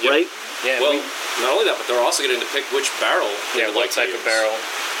wine, right? Yeah. Well, not only that, but they're also getting to pick which barrel. Yeah, what type of barrel.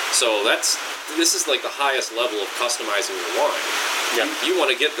 So this is like the highest level of customizing your wine. Yeah. You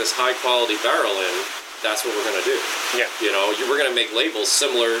want to get this high quality barrel in. That's what we're going to do. Yeah. We're going to make labels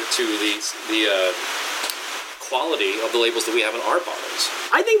similar to the quality of the labels that we have in our bottles.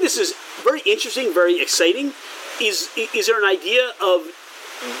 I think this is very interesting, very exciting. Is there an idea of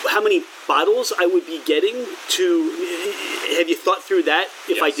how many bottles I would be getting to? Have you thought through that?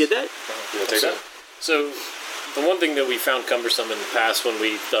 If I did that, You want to take that? So, the one thing that we found cumbersome in the past when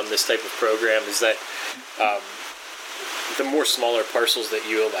we've done this type of program is that the more smaller parcels that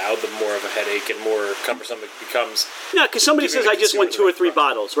you allow, the more of a headache and more cumbersome it becomes. no, because somebody Giving says the I just want consumer 2 or 3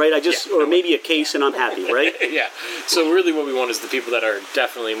 bottles, right? Or maybe a case, and I'm happy, right? Yeah. So really, what we want is the people that are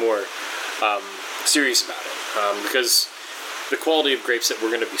definitely more serious about it, because the quality of grapes that we're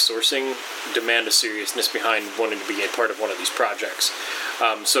going to be sourcing demand a seriousness behind wanting to be a part of one of these projects.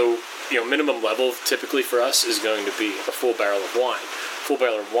 So minimum level typically for us is going to be a full barrel of wine. full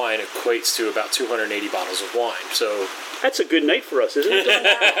barrel of wine equates to about 280 bottles of wine. So That's a good night for us, isn't it?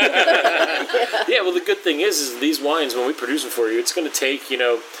 yeah, well, the good thing is these wines, when we produce them for you, it's going to take,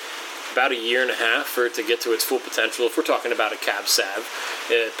 about a year and a half for it to get to its full potential. If we're talking about a Cab Sav,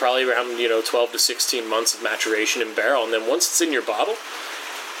 probably around 12 to 16 months of maturation in barrel, and then once it's in your bottle,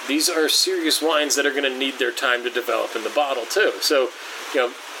 these are serious wines that are going to need their time to develop in the bottle too. So,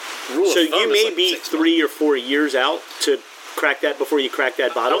 rule of So thumb you is may like be 6 3 or 4 years out to crack that before you crack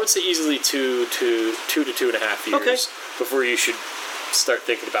that I bottle. would say easily 2 to 2.5 years Okay. before you should start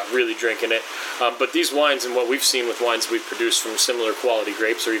thinking about really drinking it. But these wines, and what we've seen with wines we've produced from similar quality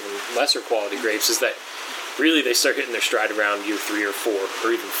grapes or even lesser quality grapes, is that really they start hitting their stride around year 3 or 4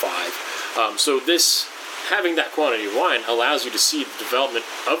 or even 5. So this, having that quantity of wine allows you to see the development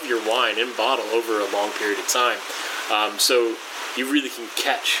of your wine in bottle over a long period of time. So you really can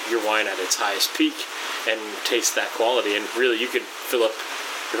catch your wine at its highest peak and taste that quality, and really you could fill up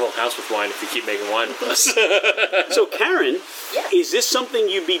your whole house with wine if you keep making wine with us. So Karen, Yeah. is this something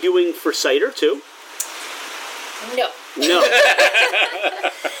you'd be doing for cider too? No. No.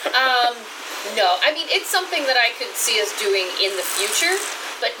 No. I mean, it's something that I could see us doing in the future,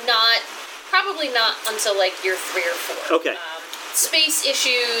 but probably not until like year 3 or 4. Okay. Space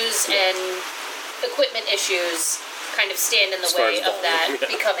issues and equipment issues kind of stand in the As far way as of that volume,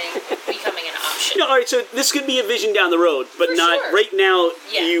 becoming an option. No, all right, so this could be a vision down the road, but For not sure. right now.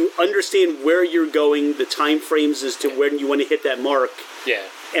 Yeah. You understand where you're going, the time frames as to when you want to hit that mark, Yeah.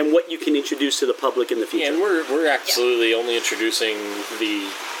 and what you can introduce to the public in the future. And we're absolutely only introducing the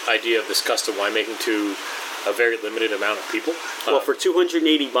idea of this custom winemaking to a very limited amount of people. Well, for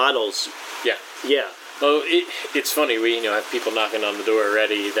 280 bottles, yeah. yeah. Well, it's funny. We have people knocking on the door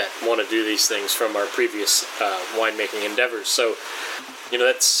already that want to do these things from our previous winemaking endeavors. So,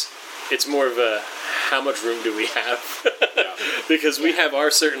 it's more of a how much room do we have? Because we have our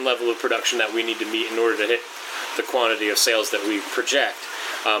certain level of production that we need to meet in order to hit the quantity of sales that we project.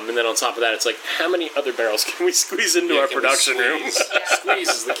 And then on top of that, it's like, how many other barrels can we squeeze into our can we production room? Squeeze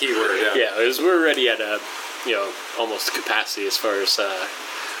is the key word, yeah. Yeah, because we're already at a, almost capacity as far as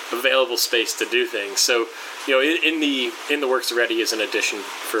available space to do things. So, in the works already is an addition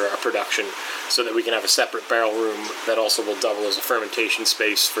for our production, so that we can have a separate barrel room that also will double as a fermentation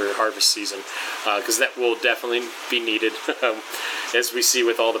space for harvest season, because that will definitely be needed. As we see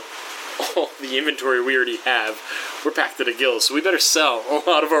with all the inventory we already have, we're packed to the gills, so we better sell a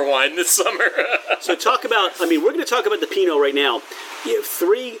lot of our wine this summer. So we're going to talk about the Pinot right now. You have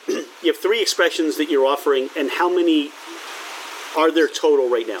three expressions that you're offering, and how many are there total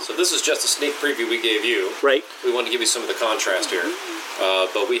right now? So this is just a sneak preview we gave you. Right. We want to give you some of the contrast here.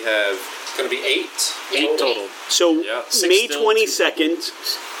 But we have, it's going to be 8. 8 total. So Yeah. May Still 22nd,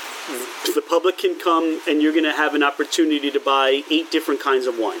 the public can come, and you're going to have an opportunity to buy 8 different kinds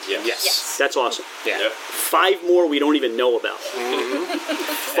of wines. Yeah. Yes. That's awesome. Yeah. Yep. 5 more we don't even know about.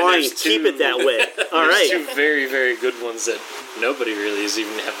 Fine, there's keep two- it that way. All There's right. 2 very, very good ones that nobody really is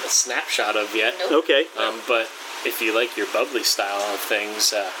even having a snapshot of yet. Nope. Okay. But if you like your bubbly style of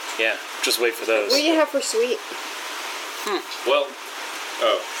things, just wait for those. What do you have for sweet? Well,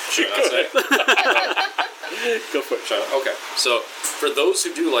 should I not say? Go for it, Sean. Okay. So for those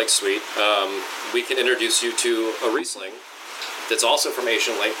who do like sweet, we can introduce you to a Riesling that's also from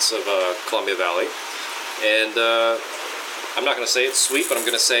Asian Lakes of Columbia Valley. And I'm not going to say it's sweet, but I'm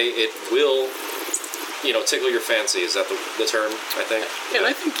going to say it will, tickle your fancy. Is that the term, I think? Yeah, and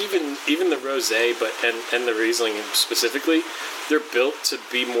I think even the rosé, and the Riesling specifically, they're built to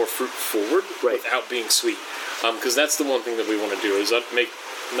be more fruit forward without being sweet. Because that's the one thing that we want to do is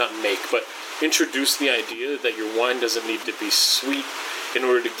but introduce the idea that your wine doesn't need to be sweet in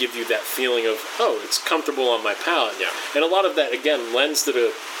order to give you that feeling of, it's comfortable on my palate. Yeah. And a lot of that, again, lends to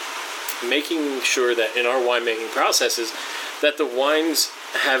the making sure that in our winemaking processes that the wines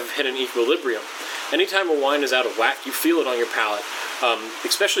have hit an equilibrium. Anytime a wine is out of whack, you feel it on your palate,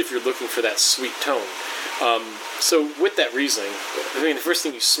 especially if you're looking for that sweet tone. So with that Riesling, the first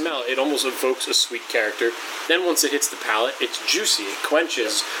thing you smell, it almost evokes a sweet character. Then once it hits the palate, it's juicy. It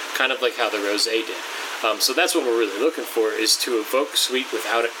quenches, kind of like how the rosé did. So that's what we're really looking for, is to evoke sweet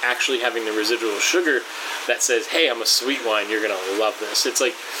without it actually having the residual sugar that says, hey, I'm a sweet wine, you're going to love this. It's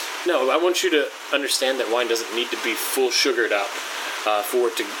like, no, I want you to understand that wine doesn't need to be full sugared up for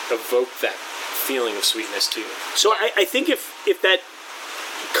it to evoke that feeling of sweetness to you. So I think if that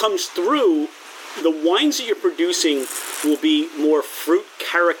comes through, the wines that you're producing will be more fruit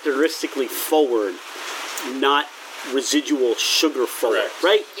characteristically forward, not residual sugar forward, Correct.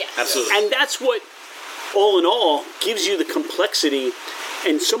 right? Yes. Absolutely. And that's what, all in all, gives you the complexity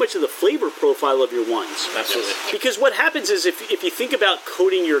and so much of the flavor profile of your wines. Absolutely. Because what happens is if you think about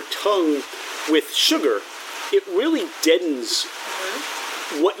coating your tongue with sugar, it really deadens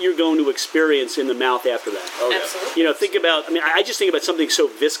what you're going to experience in the mouth after that. Oh, yeah. Absolutely. You know, think about, I just think about something so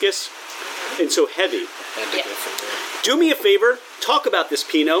viscous and so heavy. And to Yeah. go from there. Do me a favor, talk about this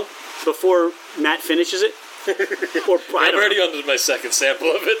Pinot before Matt finishes it. Or I I'm don't already know. on to my second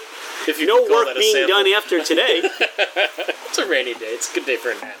sample of it. If you No can call work that a being sample. done after today. It's a rainy day. It's a good day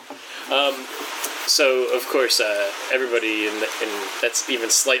for a nap. So, of course, everybody in that's even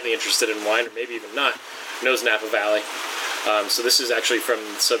slightly interested in wine, or maybe even not, knows Napa Valley. So this is actually from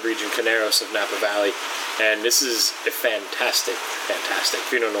the subregion Caneros of Napa Valley, and this is a fantastic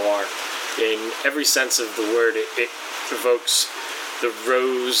Pinot Noir. In every sense of the word, it evokes the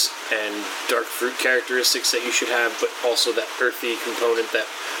rose and dark fruit characteristics that you should have, but also that earthy component that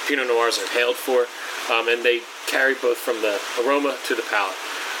Pinot Noirs are hailed for, and they carry both from the aroma to the palate.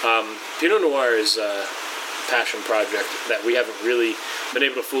 Pinot Noir is a passion project that we haven't really been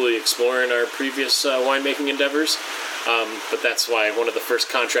able to fully explore in our previous winemaking endeavors. But that's why one of the first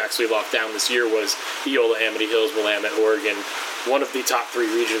contracts we locked down this year was Eola, Amity Hills, Willamette, Oregon, one of the top 3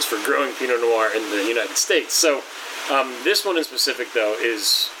 regions for growing Pinot Noir in the United States. So this one in specific, though,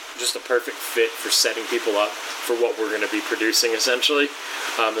 is just a perfect fit for setting people up for what we're going to be producing, essentially.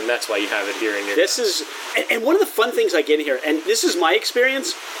 And that's why you have it here in your This is, and one of the fun things I get here, and this is my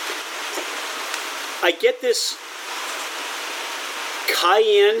experience, I get this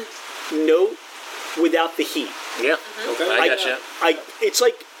cayenne note without the heat. Yeah, Okay. I gotcha. It's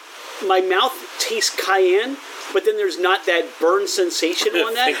like my mouth tastes cayenne, but then there's not that burn sensation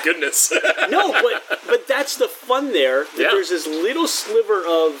on that. Thank goodness. No, but that's the fun there. That Yeah. There's this little sliver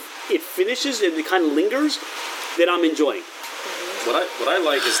of it finishes and it kind of lingers that I'm enjoying. What I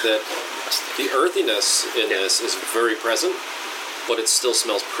like is that the earthiness in this is very present, but it still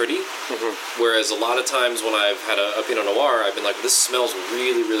smells pretty. Whereas a lot of times when I've had a Pinot Noir, I've been like, this smells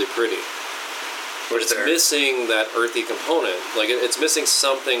really, really pretty. But it's missing that earthy component. Like, it's missing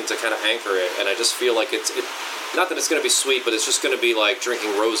something to kind of anchor it. And I just feel like it's not that it's going to be sweet, but it's just going to be like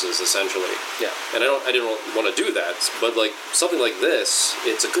drinking roses, essentially. Yeah. And I didn't want to do that. But like something like this,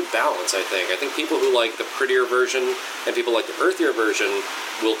 it's a good balance, I think. I think people who like the prettier version and people like the earthier version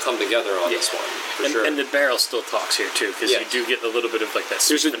will come together on this one, for sure. And the barrel still talks here, too, because you do get a little bit of like that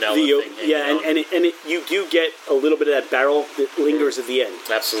sweet vanilla thing. Yeah, and you do get a little bit of that barrel that lingers at the end.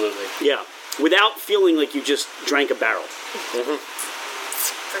 Absolutely. Yeah, without feeling like you just drank a barrel.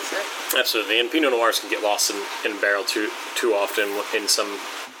 For sure. Absolutely, and Pinot Noirs can get lost in barrel too often in some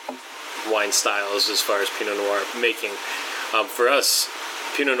wine styles as far as Pinot Noir making. For us,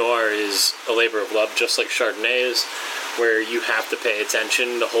 Pinot Noir is a labor of love, just like Chardonnay is, where you have to pay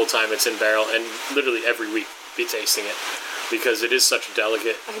attention the whole time it's in barrel, and literally every week be tasting it, because it is such a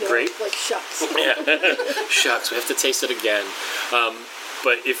delicate grape. Like shucks. Yeah, shucks, we have to taste it again.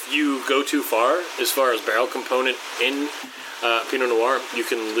 But if you go too far as barrel component in Pinot Noir, you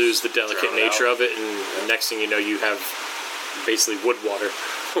can lose the delicate nature of it, and next thing you know, you have basically wood water,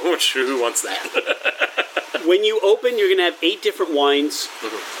 which who wants that? When you open, you're going to have 8 different wines.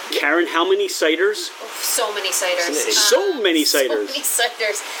 Karen, how many ciders? So many ciders. So many ciders. So many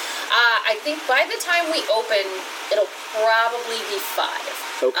ciders. I think by the time we open, it'll probably be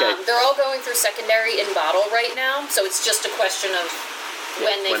 5. Okay. They're all going through secondary in bottle right now, so it's just a question of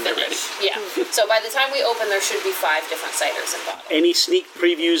when they they're finish. Yeah. So by the time we open, there should be 5 different ciders in bottle. Any sneak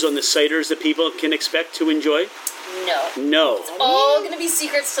previews on the ciders that people can expect to enjoy? No. No. It's all going to be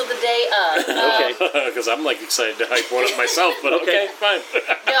secrets till the day of. Okay. Because I'm like excited to hype one up myself, but Okay. okay, fine.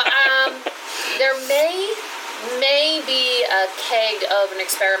 No, there may be a keg of an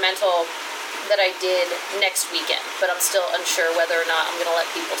experimental that I did next weekend, but I'm still unsure whether or not I'm going to let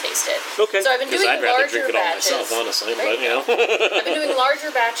people taste it. Okay. So I've been Because doing I'd rather larger drink it all batches. myself, honestly, There but you know. I've been doing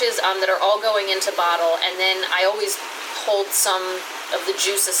larger batches that are all going into bottle, and then I always hold some of the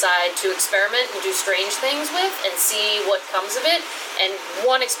juice aside to experiment and do strange things with and see what comes of it. And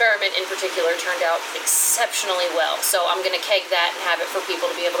one experiment in particular turned out exceptionally well. So I'm going to keg that and have it for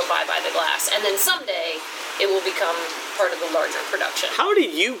people to be able to buy by the glass. And then someday it will become part of the larger production. How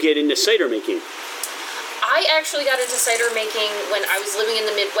did you get into cider making? I actually got into cider making when I was living in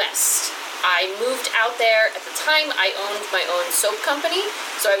the Midwest. I moved out there. At the time, I owned my own soap company,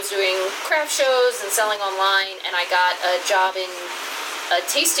 so I was doing craft shows and selling online, and I got a job in a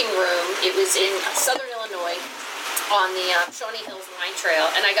tasting room. It was in Southern Illinois on the Shawnee Hills Wine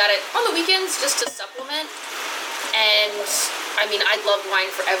Trail, and I got it on the weekends just to supplement. And I mean, I loved wine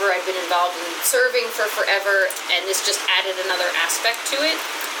forever. I'd been involved in serving for forever, and this just added another aspect to it.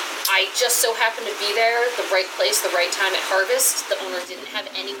 I just so happened to be there, the right place, the right time at harvest. The owner didn't have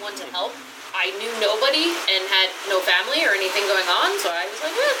anyone to help. I knew nobody and had no family or anything going on, so I was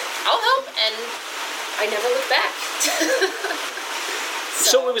like, I'll help, and I never looked back.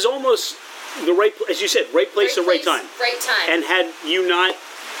 So it was almost the right, as you said, right place at right time. Right time. And had you not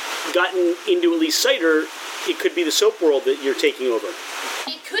gotten into at least cider, it could be the soap world that you're taking over.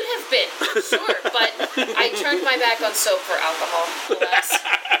 It could have been, sure, but I turned my back on soap for alcohol, alas.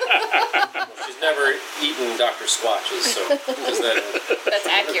 She's never eaten Dr. Squatches, so That's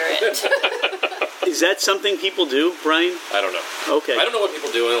accurate. Is that something people do, Brian? I don't know. Okay. I don't know what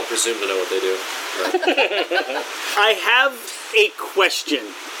people do. I don't presume to know what they do. I have a question.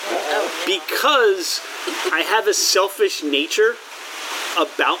 Oh, no. Because I have a selfish nature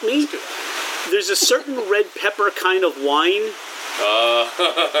about me. There's a certain red pepper kind of wine.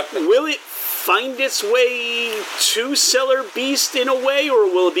 Will it find its way to Cellar Beast in a way, or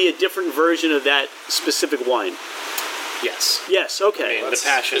will it be a different version of that specific wine? Yes. Yes, okay. I mean, the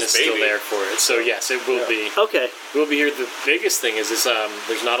passion is still there for it, so yes, it will be. Okay. It will be here. The biggest thing is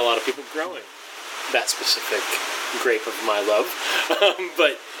there's not a lot of people growing that specific grape of my love,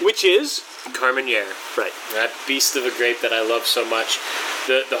 but which is Carmenere. Right. That beast of a grape that I love so much.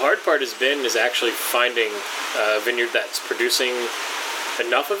 The hard part is actually finding a vineyard that's producing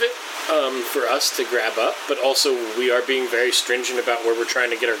enough of it for us to grab up, but also we are being very stringent about where we're trying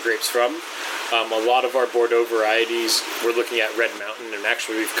to get our grapes from. A lot of our Bordeaux varieties, we're looking at Red Mountain, and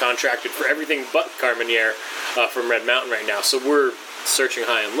actually we've contracted for everything but Carmenere from Red Mountain right now. So we're searching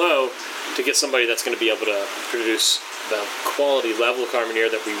high and low to get somebody that's going to be able to produce the quality level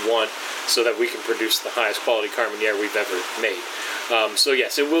Carmenere that we want, so that we can produce the highest quality Carmenere we've ever made. So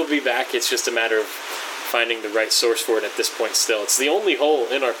yes, it will be back. It's just a matter of finding the right source for it at this point still. It's the only hole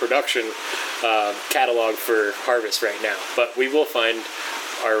in our production catalog for harvest right now, but we will find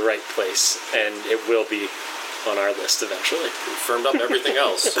our right place, and it will be on our list eventually. We firmed up everything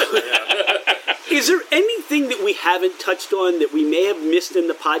else. So, yeah. Is there anything that we haven't touched on that we may have missed in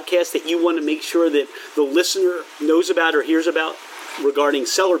the podcast that you want to make sure that the listener knows about or hears about regarding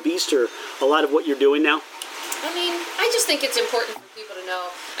Cellar Beast or a lot of what you're doing now? I mean, I just think it's important for people to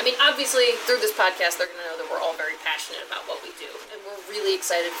know. I mean, obviously, through this podcast, they're going to know that we're all very passionate about what we do, and we're really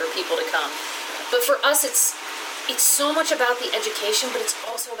excited for people to come. But for us, it's so much about the education, but it's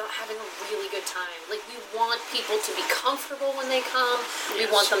also about having a really good time. Like, we want people to be comfortable when they come. We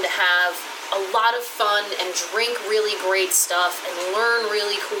want them to have a lot of fun and drink really great stuff and learn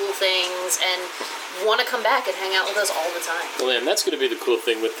really cool things and want to come back and hang out with us all the time. Well, and that's going to be the cool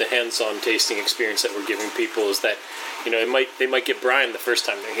thing with the hands-on tasting experience that we're giving people is that, you know, they might get Brian the first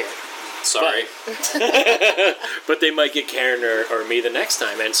time they're here. Sorry. But they might get Karen or me the next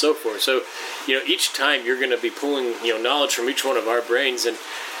time, and so forth. So, you know, each time you're going to be pulling, you know, knowledge from each one of our brains, and,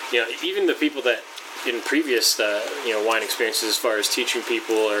 you know, even the people that in previous, you know, wine experiences as far as teaching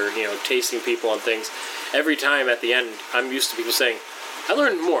people or, you know, tasting people on things, every time at the end, I'm used to people saying, I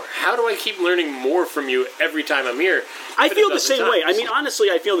learned more. How do I keep learning more from you every time I'm here? I feel the same way. I mean, honestly,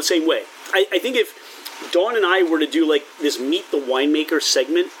 I feel the same way. I think if Dawn and I were to do like this Meet the Winemaker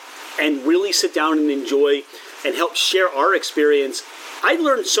segment and really sit down and enjoy and help share our experience, I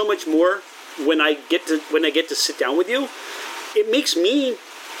learn so much more when I get to sit down with you. It makes me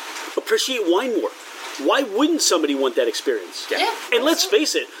appreciate wine more. Why wouldn't somebody want that experience? Yeah. And let's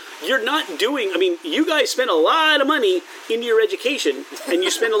face it, you're not doing, I mean, you guys spend a lot of money into your education, and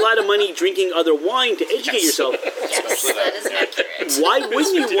you spend a lot of money drinking other wine to educate yourself. Yes, that is accurate. Why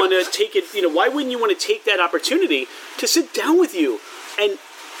wouldn't you want to take it, you know, why wouldn't you want to take that opportunity to sit down with you? And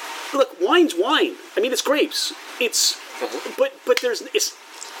look, wine's wine. I mean, it's grapes. It's, but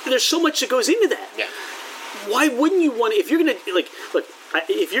there's so much that goes into that. Yeah. Why wouldn't you want to, if you're going to, like, look,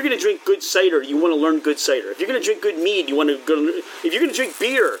 if you're going to drink good cider, you want to learn good cider. If you're going to drink good mead, you want to go, if you're going to drink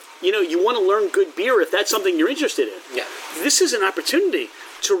beer, you know, you want to learn good beer if that's something you're interested in. Yeah. This is an opportunity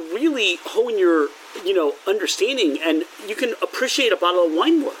to really hone your, you know, understanding, and you can appreciate a bottle of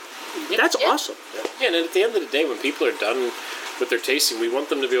wine more. That's awesome. Yeah, and at the end of the day, when people are done with their tasting, we want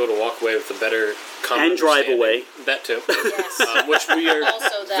them to be able to walk away with a better common And drive understanding. away. That too. Yes. Which we are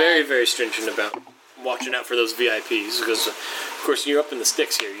Also that. very, very stringent about. Watching out for those VIPs, because of course you're up in the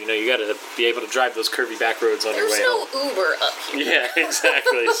sticks here. You know, you got to be able to drive those curvy back roads on your There's way no home. Uber up here. Yeah,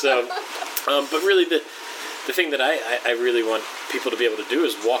 exactly. So, but really the thing that I really want people to be able to do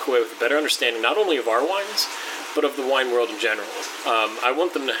is walk away with a better understanding, not only of our wines, but of the wine world in general. I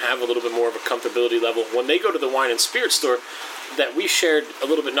want them to have a little bit more of a comfortability level when they go to the wine and spirit store, that we shared a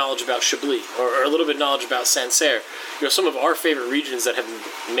little bit knowledge about Chablis or a little bit knowledge about Sancerre. You know, some of our favorite regions that have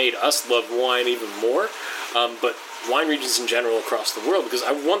made us love wine even more. But wine regions in general across the world, because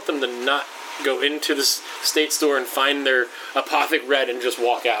I want them to not go into the state store and find their Apothic Red and just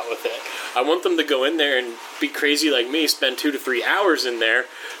walk out with it. I want them to go in there and be crazy like me, spend 2 to 3 hours in there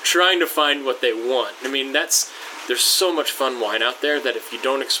trying to find what they want. I mean, there's so much fun wine out there that if you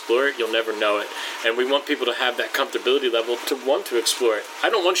don't explore it, you'll never know it. And we want people to have that comfortability level to want to explore it. I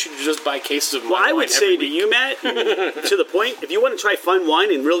don't want you to just buy cases of my wine. Well, I would say to you, Matt, to the point, if you want to try fun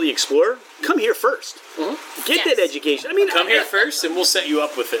wine and really explore, come here first. Get that education. I mean, come here first, and we'll set you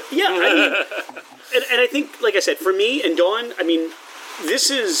up with it. Yeah, I mean, and I think, like I said, for me and Dawn, I mean, this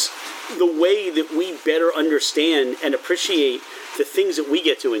is the way that we better understand and appreciate the things that we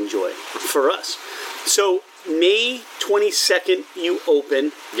get to enjoy for us. So, May 22nd, you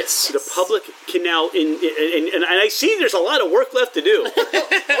open. Yes. The public can now, and I see there's a lot of work left to do.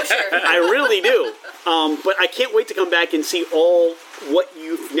 For sure. I really do. But I can't wait to come back and see all what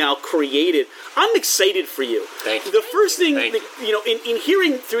you've now created. I'm excited for you. Thank you. The first thing, Thank that, you know, in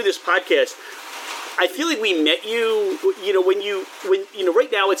hearing through this podcast, I feel like we met you, you know, when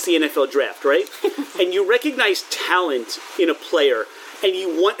right now it's the NFL draft, right? And you recognize talent in a player. And you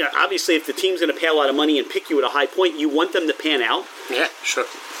want, obviously, if the team's going to pay a lot of money and pick you at a high point, you want them to pan out. Yeah, sure.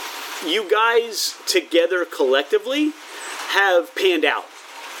 You guys together collectively have panned out.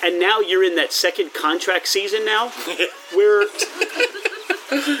 And now you're in that second contract season now where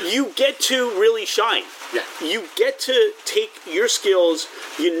you get to really shine. Yeah. You get to take your skills,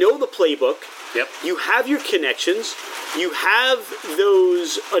 you know the playbook, Yep. you have your connections, you have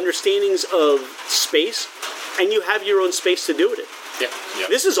those understandings of space, and you have your own space to do it in. Yeah.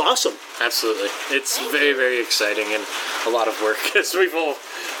 This is awesome. Absolutely. It's very, very exciting and a lot of work, as we've all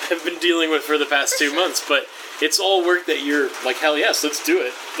have been dealing with for the past 2 months. But it's all work that you're like, hell yes, let's do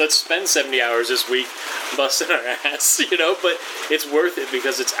it. Let's spend 70 hours this week busting our ass, you know. But it's worth it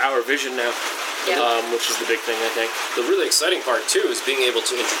because it's our vision now, which is the big thing, I think. The really exciting part, too, is being able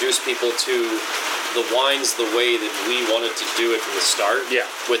to introduce people to the wines the way that we wanted to do it from the start. Yeah.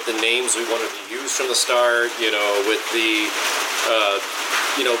 With the names we wanted to use from the start, you know, with the,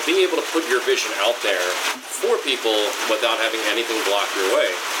 being able to put your vision out there for people without having anything block your way.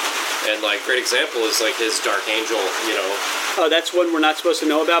 And, like, great example is, like, his Dark Angel, you know. Oh, that's one we're not supposed to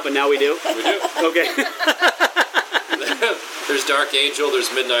know about, but now we do? We do. Okay. There's Dark Angel,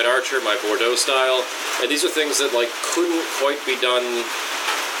 there's Midnight Archer, my Bordeaux style. And these are things that, like, couldn't quite be done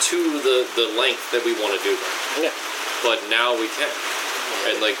to the length that we want to do them. Yeah. But now we can.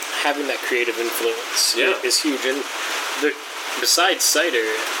 And, like, having that creative influence is huge. And besides cider,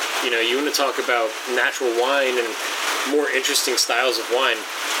 you know, you want to talk about natural wine and more interesting styles of wine.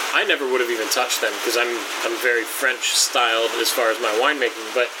 I never would have even touched them because I'm very French styled as far as my winemaking.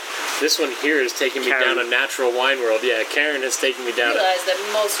 But this one here is taking me down a natural wine world. Yeah, Karen has taken me down. I realize that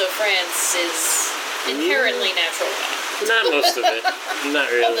most of France is inherently natural wine. Not most of it. Not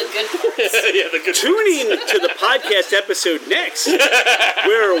really. All the good parts. Yeah, the good Tune in to the podcast episode next,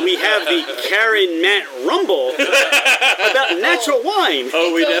 where we have the Karen Matt Rumble about natural wine.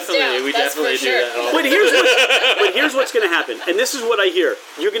 Oh, we goes definitely down, that's do for sure. that. But here's what's going to happen, and this is what I hear.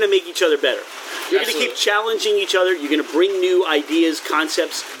 You're going to make each other better. You're going to keep challenging each other. You're going to bring new ideas,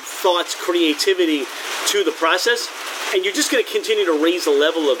 concepts, thoughts, creativity to the process, and you're just going to continue to raise the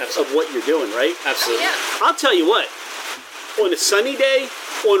level of what you're doing, right? Absolutely. Yeah. I'll tell you what, on a sunny day,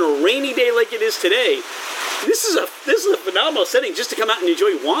 on a rainy day like it is today, this is a phenomenal setting just to come out and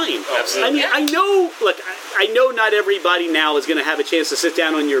enjoy wine. Absolutely. I mean, I know not everybody now is going to have a chance to sit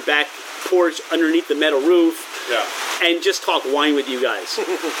down on your back porch underneath the metal roof and just talk wine with you guys.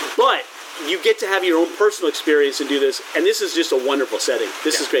 But you get to have your own personal experience and do this, and this is just a wonderful setting.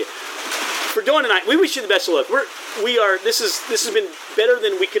 This is great. For Dawn and I, we wish you the best of luck. This has been better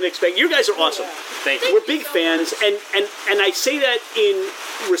than we can expect. You guys are awesome. Thank you. We're big fans, and I say that in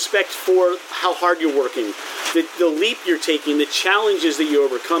respect for how hard you're working, the leap you're taking, the challenges that you're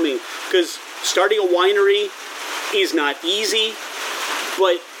overcoming. Because starting a winery is not easy,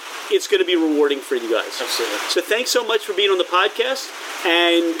 but it's going to be rewarding for you guys. Absolutely. So thanks so much for being on the podcast,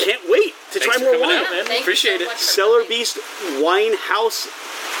 and can't wait to try more wine. Man. Thank Appreciate you so it. much for Cellar coming. Beast Wine House.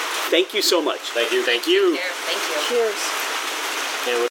 Thank you so much. thank you. Thank you. Thank you. Cheers. Yeah,